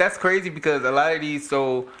but that's crazy because a lot of these,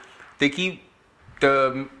 so they keep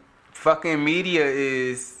the fucking media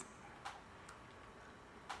is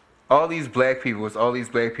all these black people, it's all these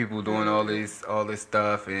black people doing all this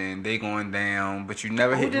stuff, and they going down, but you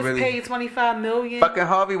never Who hit just really. paid $25 million? Fucking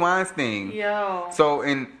Harvey Weinstein. Yo. So,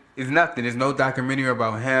 and it's nothing. There's no documentary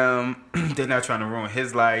about him. They're not trying to ruin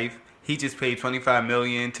his life. He just paid $25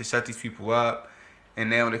 million to shut these people up, and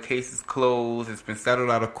now the case is closed. It's been settled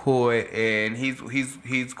out of court, and he's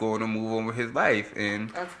going to move on with his life, and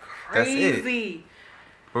that's crazy. That's it.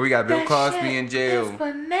 But we got Bill Cosby in jail. It's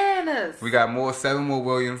bananas. We got seven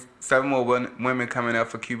more women coming up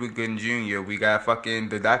for Cuba Gooding Jr. We got fucking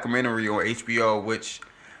the documentary on HBO, which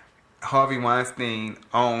Harvey Weinstein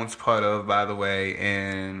owns part of, by the way,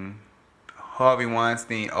 and Harvey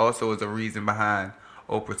Weinstein also is a reason behind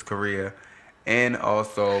Oprah's career, and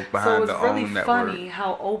also behind the OWN network. So it's really funny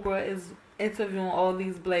how Oprah is interviewing all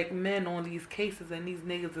these black men on these cases, and these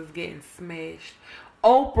niggas is getting smashed.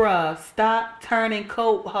 Oprah, stop turning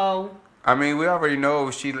coat, ho. I mean, we already know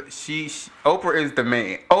she Oprah is the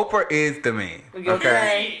man. Oprah is the man.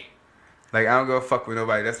 Okay. Like, I don't give a fuck with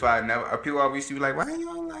nobody. That's why I never. People always be like, "Why you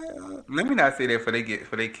don't like?" Let me not say that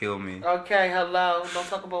before they kill me. Okay, hello. Don't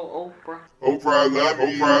talk about Oprah.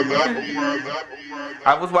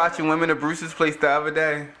 I was watching Women of Bruce's Place the other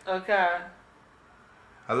day. Okay.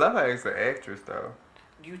 I love her as an actress, though.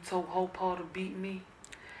 You told Hopo to beat me.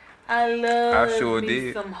 I love sure me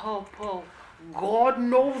did. some Hopo. God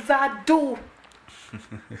knows I do.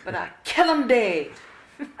 But I kill him dead.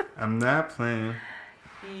 I'm not playing.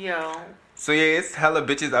 Yo. So yeah, it's hella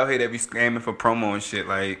bitches out here that be scamming for promo and shit.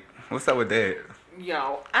 Like, what's up with that?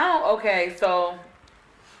 Yo, okay, so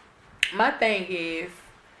my thing is,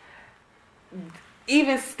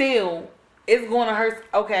 even still, it's gonna hurt.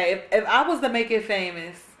 Okay, if I was to make it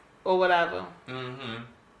famous or whatever,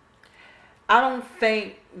 I don't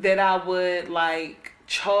think that I would like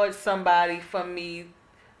charge somebody for me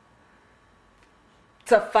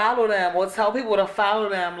to follow them or tell people to follow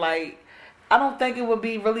them. Like, I don't think it would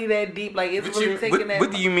be really that deep. Like, it's really taking that.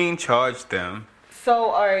 What do you mean charge them?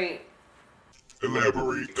 So, all right.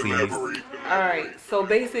 Elaborate. Alright, so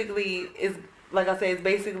basically, it's like I said, it's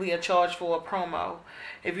basically a charge for a promo.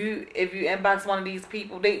 If you inbox one of these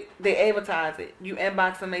people, they advertise it. You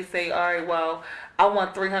inbox them, they say, alright, well, I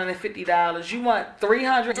want $350. You want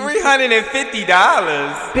 $350?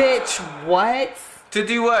 Bitch, what? To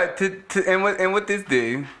do what? And what this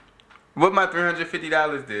do? What my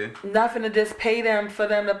 $350 did? Nothing, to just pay them for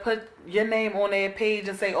them to put your name on their page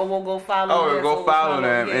and say, oh, we'll go follow them. Oh, go follow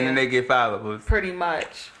them, and then they get followers. Pretty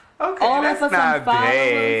much. Okay, all that's not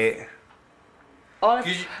bad. Because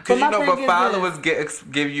but followers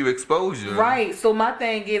give you exposure. Right. So my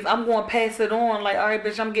thing is, I'm going to pass it on. Like, all right,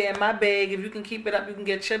 bitch, I'm getting my bag. If you can keep it up, you can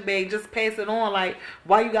get your bag. Just pass it on. Like,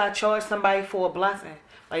 why you got to charge somebody for a blessing?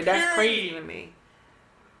 Like, that's crazy to me.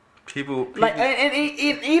 People like, and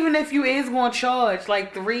even if you is going to charge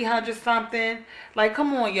like 300 something, like,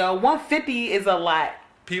 come on, yo, 150 is a lot.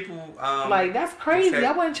 People like, that's crazy.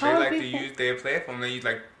 I wouldn't charge people. They like to use their platform. They use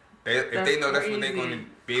if they know that's what they're going to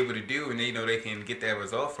be able to do, and they know they can get that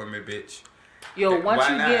result from it, bitch. Yo, once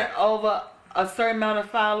you get over a certain amount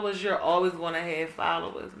of followers, you're always going to have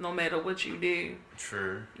followers, no matter what you do.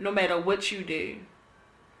 True. No matter what you do.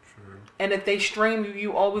 True. And if they stream you,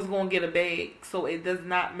 you always going to get a bag. So it does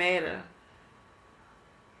not matter.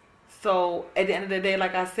 So at the end of the day,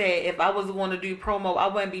 like I said, if I was going to do promo, I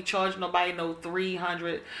wouldn't be charging nobody no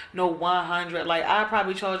 300, no 100. Like, I'd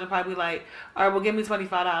probably charge them like, all right, well, give me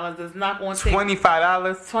 $25. It's not going to take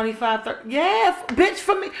 $25. 25, 30. Yeah, bitch,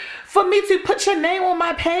 for me to put your name on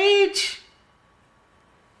my page.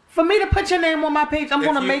 For me to put your name on my page, I'm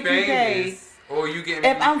going to make you pay. Or you get.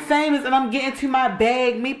 If I'm famous and I'm getting to my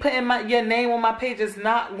bag, me putting your name on my page is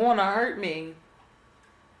not going to hurt me.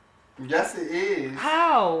 Yes, it is.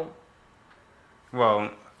 How?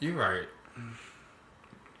 Well, you're right.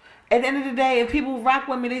 At the end of the day, if people rock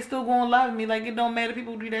with me, they still gonna love me. Like, it don't matter.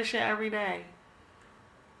 People do that shit every day.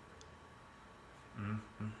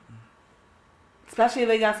 Mm-hmm. Especially if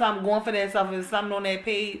they got something going for themselves and something on their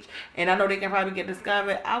page, and I know they can probably get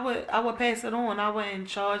discovered. I would pass it on. I wouldn't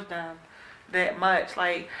charge them that much.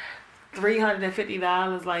 Like,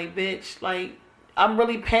 $350. Like, bitch. Like, I'm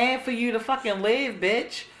really paying for you to fucking live,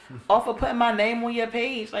 bitch. Off of putting my name on your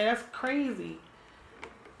page. Like, that's crazy.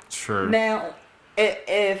 True. Now,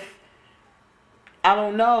 if I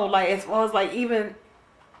don't know, like, as far as like even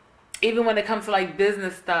when it comes to like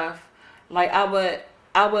business stuff, like I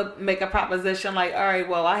would make a proposition like, all right,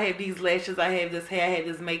 well, I have these lashes, I have this hair, I have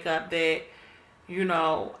this makeup that, you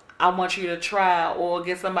know, I want you to try, or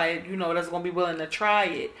get somebody, you know, that's gonna be willing to try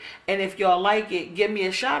it. And if y'all like it, give me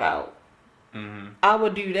a shout out. Mm-hmm. I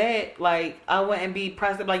would do that. Like, I wouldn't be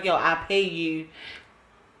pressed like, yo, I pay you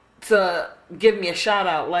to give me a shout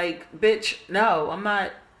out. Like, bitch, no, I'm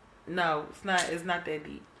not. No, it's not. It's not that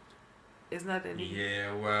deep. It's not that deep.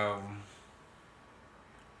 Yeah, well,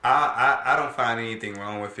 I don't find anything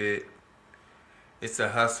wrong with it. It's a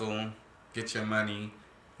hustle. Get your money.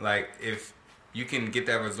 Like, if you can get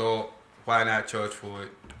that result, why not charge for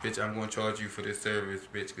it? Bitch, I'm going to charge you for this service,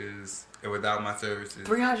 bitch, because without my services...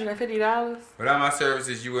 $350? Without my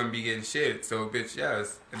services, you wouldn't be getting shit. So, bitch,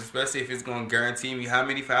 yes. And especially if it's going to guarantee me... How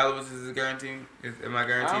many followers is it guaranteeing? Am I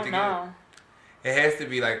guaranteed to get? It has to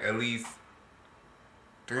be, like, at least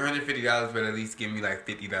 $350, but at least give me, like,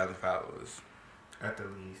 50,000 followers. At the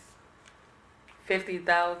least.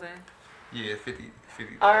 50,000? Yeah, 50.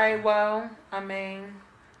 All right, well, I mean...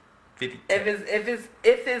 50.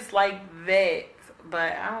 If it's like that,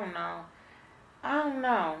 but I don't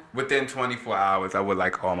know. Within 24 hours, I would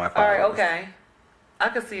like all my followers. All right, okay. I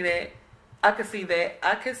could see that. I could see that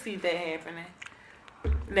happening.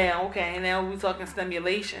 Now we're talking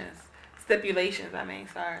stipulations.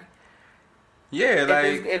 Sorry. Yeah,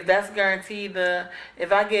 like if that's guaranteed,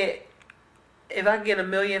 if I get 1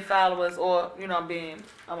 million followers, or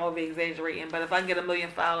I'm over exaggerating, but if I get 1 million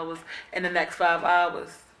followers in the next 5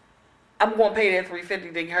 hours, I'm gonna pay that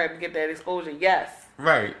 $350 to her to get that exposure. Yes.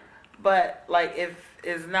 Right. But like, if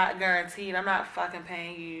it's not guaranteed, I'm not fucking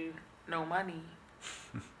paying you no money.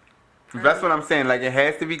 That's what I'm saying. Like, it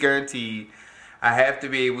has to be guaranteed. I have to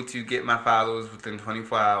be able to get my followers within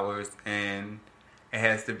 24 hours, and it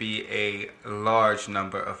has to be a large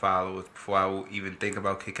number of followers before I will even think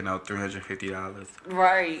about kicking out $350.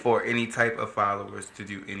 Right. For any type of followers to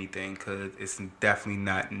do anything, because it's definitely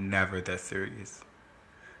never that serious.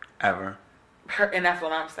 Ever. And that's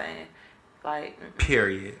what I'm saying. Like,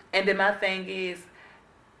 period. And then my thing is,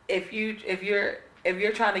 if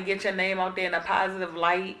you're trying to get your name out there in a positive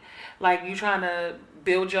light, like you trying to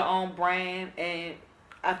build your own brand, and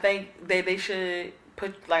I think that they should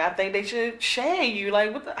share you.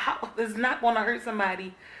 Like, it's not going to hurt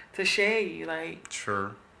somebody to share you. Like,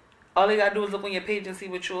 sure. All they gotta do is look on your page and see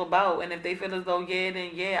what you're about, and if they feel as though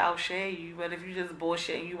then I'll share you. But if you just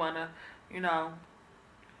bullshit and you wanna,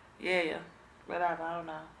 yeah, whatever, I don't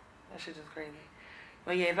know. That shit just crazy.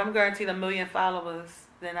 But yeah, if I'm guaranteed 1 million followers,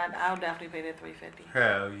 then I'll definitely pay that $350.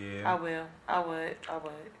 Hell yeah. I will. I would.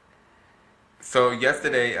 So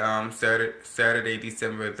yesterday, Saturday,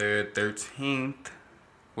 December the 13th.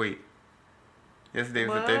 Wait. Yesterday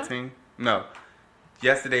was the 13th? No.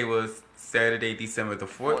 Yesterday was Saturday, December the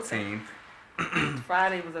 14th.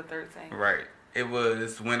 Friday was the 13th. Right. It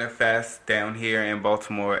was Winterfest down here in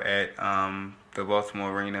Baltimore at the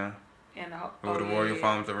Baltimore Arena. The Royal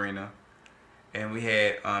Farms Arena. And we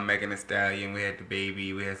had Megan Thee Stallion, we had the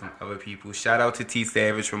baby, we had some other people. Shout out to T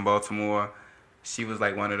Savage from Baltimore. She was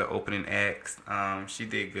like one of the opening acts. She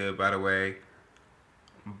did good, by the way.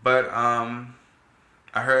 But I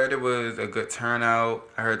heard it was a good turnout.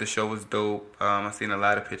 I heard the show was dope. I seen a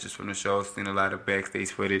lot of pictures from the show. Seen a lot of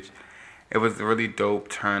backstage footage. It was a really dope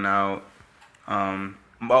turnout. And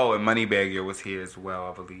Moneybagger was here as well,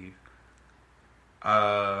 I believe.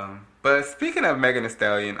 But speaking of Megan Thee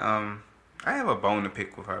Stallion, I have a bone to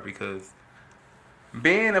pick with her, because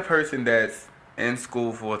being a person that's in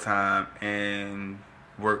school full time and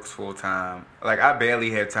works full time, like, I barely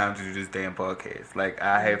have time to do this damn podcast. Like,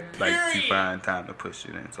 I have to find time to push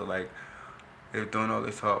it in. So like, they're doing all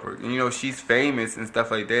this hard work, and she's famous and stuff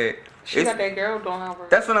like that. She got that girl doing her work.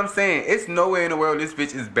 That's what I'm saying. It's nowhere in the world this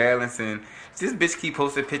bitch is balancing. This bitch keep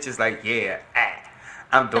posting pictures like,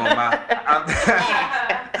 I'm doing my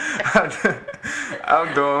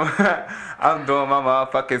I'm doing my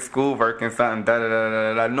motherfucking schoolwork and something,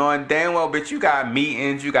 knowing damn well, bitch, you got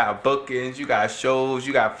meetings, you got bookings, you got shows,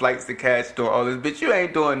 you got flights to catch, doing all this, bitch, you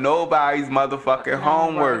ain't doing nobody's motherfucking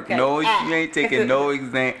homework. Okay. No, you ain't taking no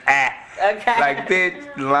exam. Okay. Like,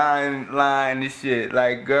 bitch, lying and shit.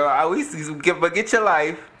 Like, girl, but get your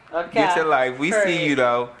life. Okay. Get your life. We see you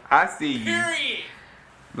though. I see you.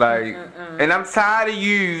 Like, and I'm tired of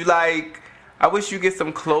you. Like, I wish you get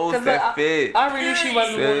some clothes that fit. I really knew she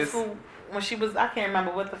wasn't going to school when she was. I can't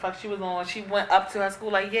remember what the fuck she was on. She went up to her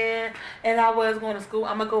school like, and I was going to school.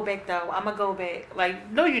 I'm gonna go back though. I'm gonna go back.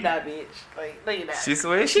 Like, no, you not, bitch. Like, no, you not. She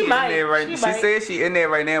swears she in there right. She says she in there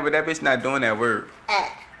right now, but that bitch not doing that work.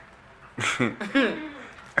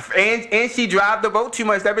 And she drive the boat too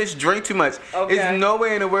much. That bitch drink too much. Okay. There's no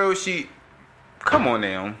way in the world she. Come on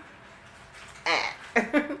now.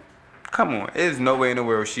 Come on. There's no way in the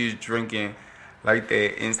world she's drinking like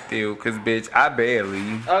that and still. Cause bitch, I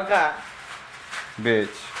barely. Okay.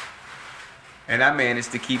 Bitch. And I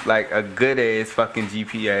managed to keep like a good ass fucking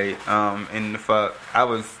GPA. In the fuck, I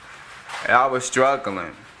was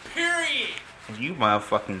struggling. Period. You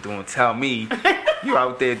motherfucking tell me you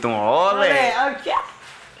out there doing all that. Okay.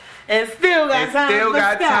 And still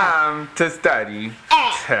got time to study.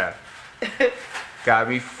 Got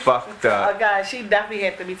me fucked up. Oh God, she definitely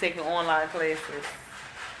had to be taking online classes.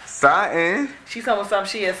 Something. She told me something.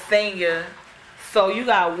 She a senior, so you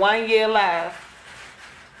got 1 year left.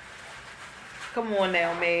 Come on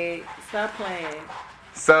now, Meg. Stop playing.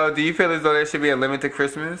 So, do you feel as though there should be a limit to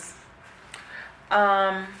Christmas?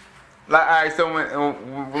 Like, alright, so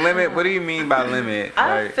limit, what do you mean by limit?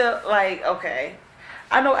 I feel like, okay,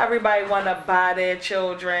 I know everybody want to buy their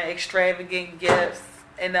children extravagant gifts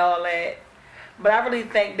and all that, but I really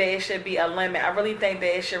think that it should be a limit. I really think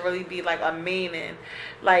that it should really be like a meaning.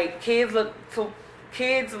 Like, kids look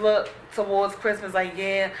towards Christmas like,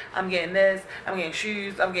 yeah, I'm getting this, I'm getting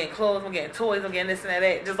shoes, I'm getting clothes, I'm getting toys, I'm getting this and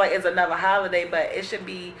that. Just like it's another holiday, but it should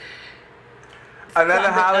be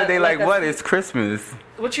another holiday. Like what? It's Christmas.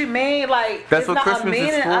 What you mean? Like that's it's what not Christmas a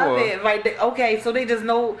meaning is for. of it. Like okay, so they just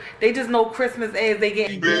know Christmas as they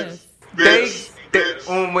get gifts.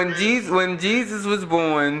 When Jesus was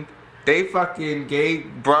born, they fucking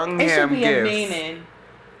brung it him should be gifts. A meaning.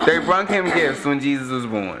 They brung him gifts when Jesus was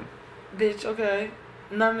born. Bitch, okay.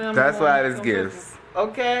 None of them. That's why it is gifts.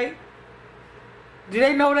 Okay. Do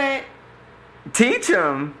they know that? Teach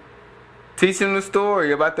them the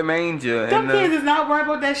story about the manger. Them kids is not worried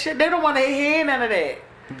about that shit. They don't want to hear none of that.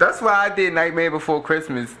 That's why I did Nightmare Before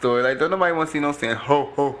Christmas story. Like, don't nobody want to see no saying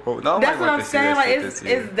ho ho ho. That's what I'm saying. Like,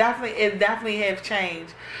 it definitely have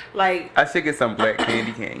changed. Like, I should get some black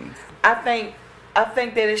candy canes. I think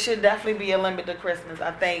that it should definitely be a limit to Christmas.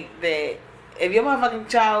 I think that if your motherfucking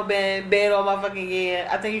child been bad all motherfucking year,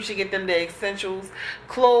 I think you should get them the essentials,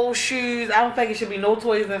 clothes, shoes. I don't think it should be no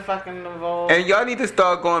toys and fucking involved. And y'all need to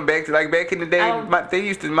start going back to like back in the day. My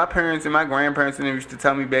parents and my grandparents and them used to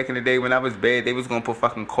tell me back in the day when I was bad, they was gonna put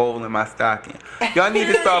fucking coal in my stocking. Y'all need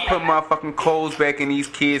to start putting motherfucking coals back in these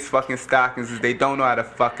kids' fucking stockings because they don't know how to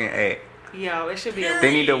fucking act. Yo, it should be.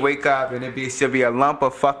 They need to wake up and it should be a lump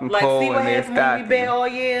of fucking coal in their stocking. Like, see what happens when we bad all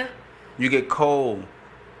year? You get coal.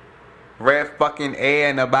 Red fucking air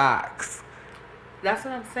in a box. That's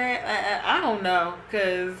what I'm saying. I don't know,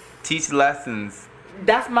 cause teach lessons.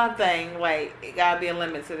 That's my thing. Like, it gotta be a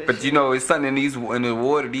limit to this. But shit. you know, it's something in the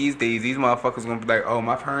water these days. These motherfuckers gonna be like, oh,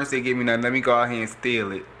 my parents didn't give me nothing. Let me go out here and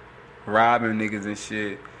steal it, robbing niggas and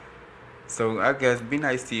shit. So I guess be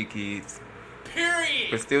nice to your kids.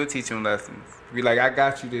 Period. But still teach them lessons. Be like, I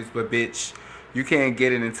got you this, but bitch, you can't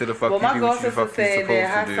get it until the fuck well, you do my what you fucking said supposed that to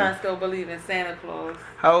her do. son still believe in Santa Claus.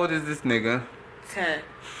 How old is this nigga? 10.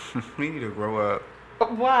 We need to grow up.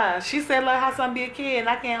 Why? She said let her son be a kid, and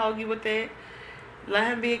I can't argue with that. Let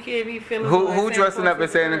him be a kid if he feeling. Who dressing up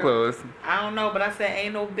as Santa Claus? I don't know, but I said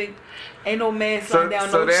ain't no man sliding down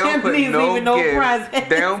so no chimneys, leaving no presents.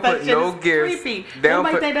 They don't put no gifts. Creepy.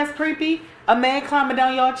 Nobody think that's creepy? A man climbing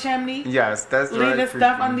down your chimney? Yes, that's right. Leaving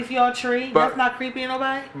stuff underneath your tree? That's not creepy to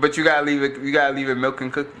nobody? But you gotta leave it. You gotta leave it milk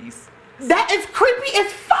and cookies. That is creepy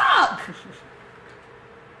as fuck.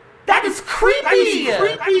 That is creepy.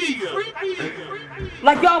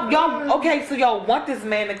 Like y'all. Okay, so y'all want this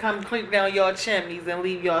man to come creep down your chimneys and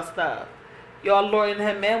leave your stuff. Y'all luring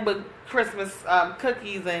him in with Christmas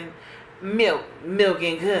cookies and milk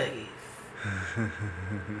and cookies.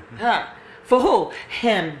 Huh? For who?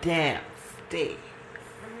 Him downstairs.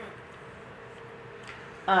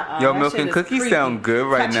 Yo, milk and cookies creepy. Sound good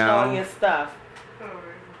right touching now. All your stuff.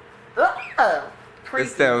 It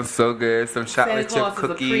sounds so good. Some chocolate chip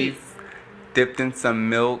cookies dipped in some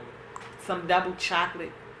milk. Some double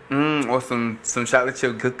chocolate. Or some chocolate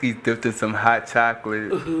chip cookies dipped in some hot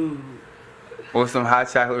chocolate. Ooh. Or some hot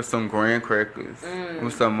chocolate with some graham crackers.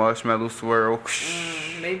 With some marshmallow swirl.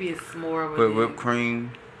 Maybe a s'more with whipped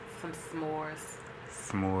cream. Some s'mores.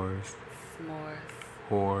 S'mores.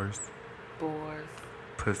 Whores. Boars.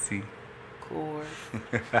 Pussy. Cores.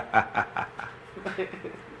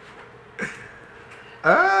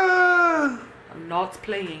 I'm not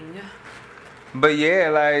playing. But yeah,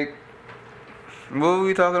 like, what were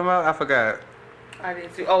we talking about? I forgot. I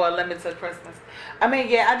didn't see. Oh, a limit to Christmas. I mean,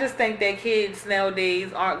 yeah, I just think that kids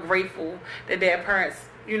nowadays aren't grateful that their parents,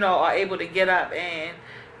 are able to get up and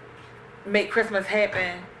make Christmas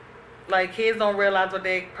happen. Like, kids don't realize what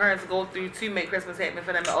their parents go through to make Christmas happen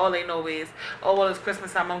for them. And all they know is, oh, well, it's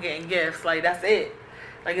Christmas time, I'm getting gifts. Like, that's it.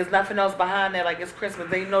 Like, there's nothing else behind that. Like, it's Christmas.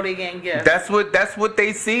 They know they getting gifts. That's what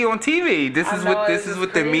they see on TV. This is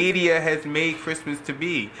what the media has made Christmas to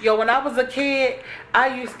be. Yo, when I was a kid,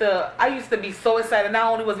 I used to be so excited.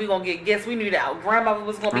 Not only was we gonna get gifts, we knew that our grandmother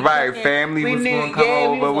was gonna be cooking. Family was gonna come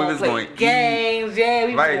over. We was gonna eat games. Yeah,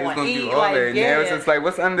 we was gonna do eat. all like, that. yeah. Now it's just like,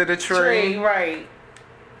 what's under the tree? Right.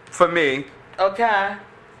 For me. Okay.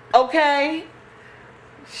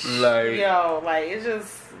 Like, yo, like it's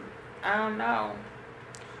just, I don't know.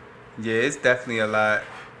 Yeah, it's definitely a lot.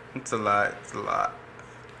 It's a lot.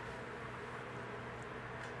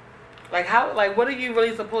 Like how? Like what are you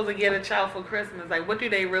really supposed to get a child for Christmas? Like what do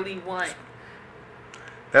they really want?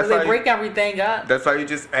 Because they break everything up. That's why you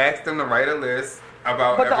just ask them to write a list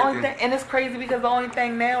about but everything. The only thing, and it's crazy because the only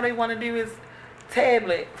thing now they want to do is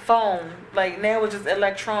tablet, phone. Like now it's just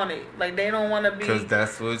electronic. Like they don't want to be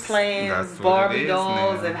playing Barbie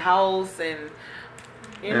dolls and house and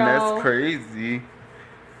you know. That's crazy.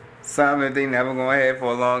 Something they never gonna have for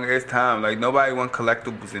a long ass time. Like nobody want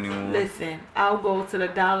collectibles anymore. Listen, I'll go to the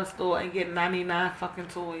dollar store and get 99 fucking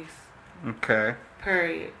toys. Okay.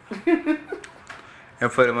 Period.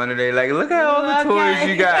 And put them under there. Like, look at all the toys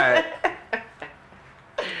you got.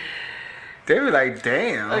 They were like,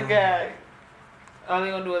 damn. Okay. All they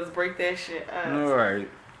gonna do is break that shit up. All right.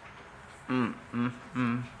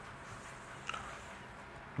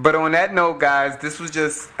 But on that note, guys, this was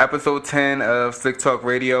just episode 10 of Slick Talk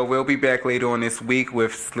Radio. We'll be back later on this week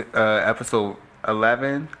with episode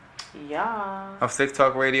 11 of Slick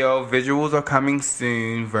Talk Radio. Visuals are coming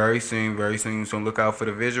soon, very soon. So look out for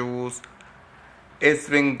the visuals. It's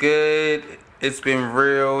been good. It's been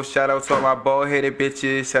real. Shout out to all my bald-headed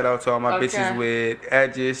bitches. Shout out to all my bitches with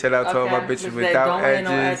edges. Shout out to all my bitches without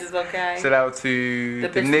edges. Shout out to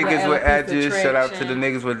the niggas with edges. Shout out to the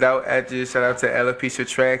niggas without edges. Shout out to alopecia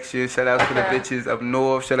traction. Shout out to the bitches up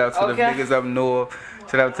north. Shout out to the niggas up north.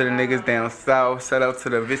 Shout out to the niggas down south. Shout out to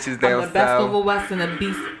the bitches down south. The best over west and the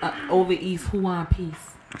beast over east. Who want peace?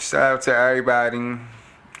 Shout out to everybody.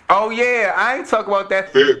 Oh yeah, I ain't talk about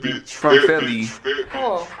that bitch from Philly.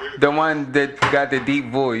 Oh. The one that got the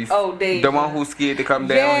deep voice. Oh, Dave. The one who's scared to come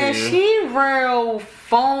down here. Yeah, she real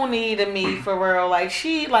phony to me for real. Like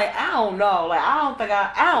she, like I don't know. Like I don't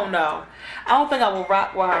think I will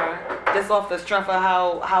rock with her just off the strength of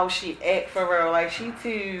how she act for real. Like she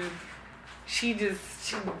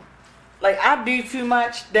like I do too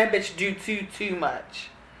much. That bitch do too much.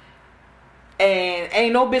 And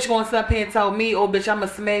ain't no bitch gonna sit up here and tell me, oh bitch, I'ma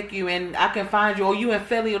smack you and I can find you, or you in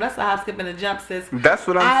Philly, or that's a hop, skip, and a jump, sis. That's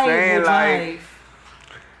what I'm saying, like.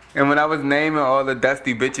 And when I was naming all the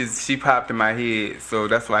dusty bitches, she popped in my head, so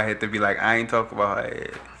that's why I had to be like, I ain't talking about her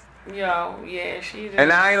head. Yo, yeah, she just...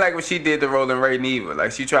 And I ain't like what she did to Roland Ray neither.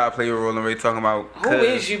 Like, she tried to play with Roland Ray talking about... Who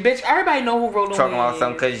is you, bitch? Everybody know who Roland Ray is. Talking about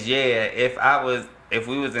something, because, yeah, if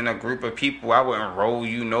we was in a group of people, I wouldn't roll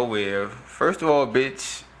you nowhere. First of all,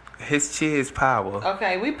 bitch... His cheer is power.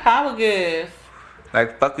 Okay, we power good.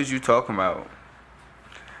 Like, fuck is you talking about?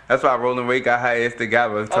 That's why Roland Ray got her ass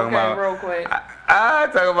together. Talking about, real quick. I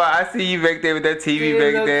talking about, I see you back there with that TV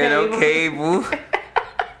back there, no cable.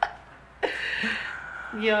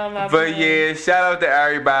 But yeah, shout out to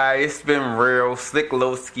everybody. It's been real. Slick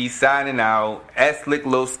Lowski signing out. At Slick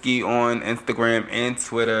Lowski on Instagram and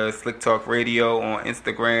Twitter. Slick Talk Radio on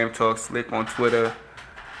Instagram. Talk Slick on Twitter.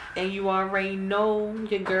 And you already know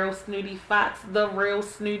your girl Snootie Foxx, the real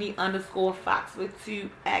Snootie _Foxx with 2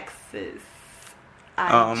 X's.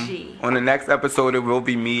 IG. On the next episode, it will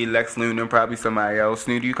be me, Lex Luna, and probably somebody else.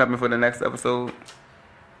 Snootie, you coming for the next episode?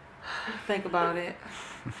 Think about it.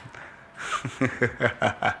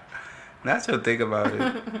 Not sure think about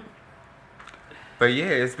it. But yeah,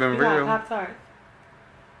 it's been real. Pop-Tart.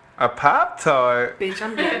 A Pop-Tart? Bitch,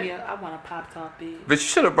 I'm getting me I want a Pop-Tart, bitch. Bitch, you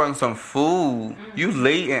should have brought some food. Mm-hmm. You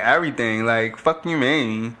late and everything. Like, fuck you,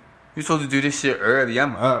 man. You supposed to do this shit early.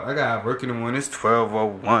 I'm up. I got work in the morning. It's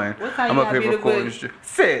 12:01. What time I'm you up here recording this shit.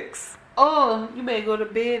 6. Oh, you better go to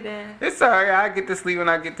bed then. It's alright. I get to sleep when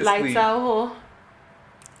I get to sleep. Lights out, ho.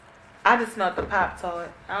 I just smelled the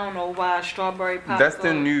Pop-Tart. I don't know why. Strawberry Pop-Tart. That's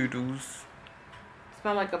the noodles.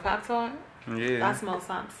 Smell like a Pop-Tart? Yeah. I smell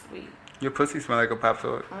something sweet. Your pussy smell like a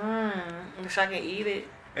Pop-Tart. Wish I could eat it.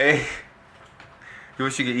 Hey. You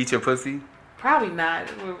wish you could eat your pussy? Probably not.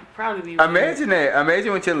 It would probably be Imagine that.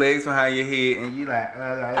 Imagine with your legs behind your head and you like...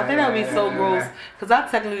 I think that would be so gross. Because I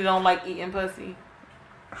technically don't like eating pussy.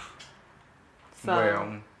 So...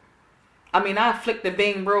 Well... I mean, I flick the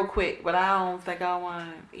bing real quick, but I don't think I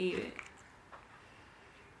want to eat it.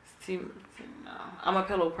 It's too, no. I'm a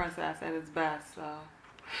pillow princess at its best, so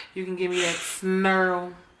you can give me that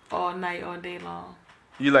snarl all night, all day long.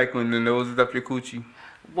 You like when the nose is up your coochie?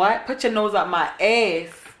 What? Put your nose up my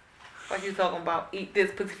ass. What you talking about? Eat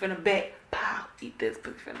this pussy from the back, pow. Eat this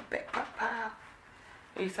pussy from the back, pow, pow.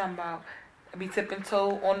 What you talking about? I be tipping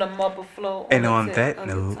toe on the marble floor. And on that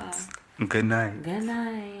note, good night. Good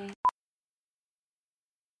night.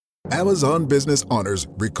 Amazon Business honors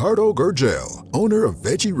Ricardo Gurgel, owner of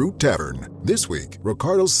Veggie Root Tavern. This week,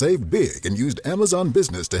 Ricardo saved big and used Amazon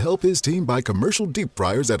Business to help his team buy commercial deep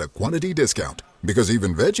fryers at a quantity discount. Because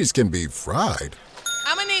even veggies can be fried.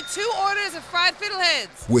 I'm gonna need 2 orders of fried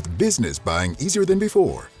fiddleheads. With business buying easier than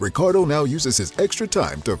before, Ricardo now uses his extra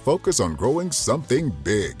time to focus on growing something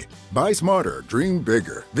big. Buy smarter, dream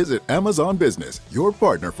bigger. Visit Amazon Business, your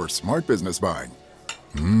partner for smart business buying.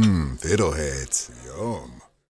 Fiddleheads. Yum.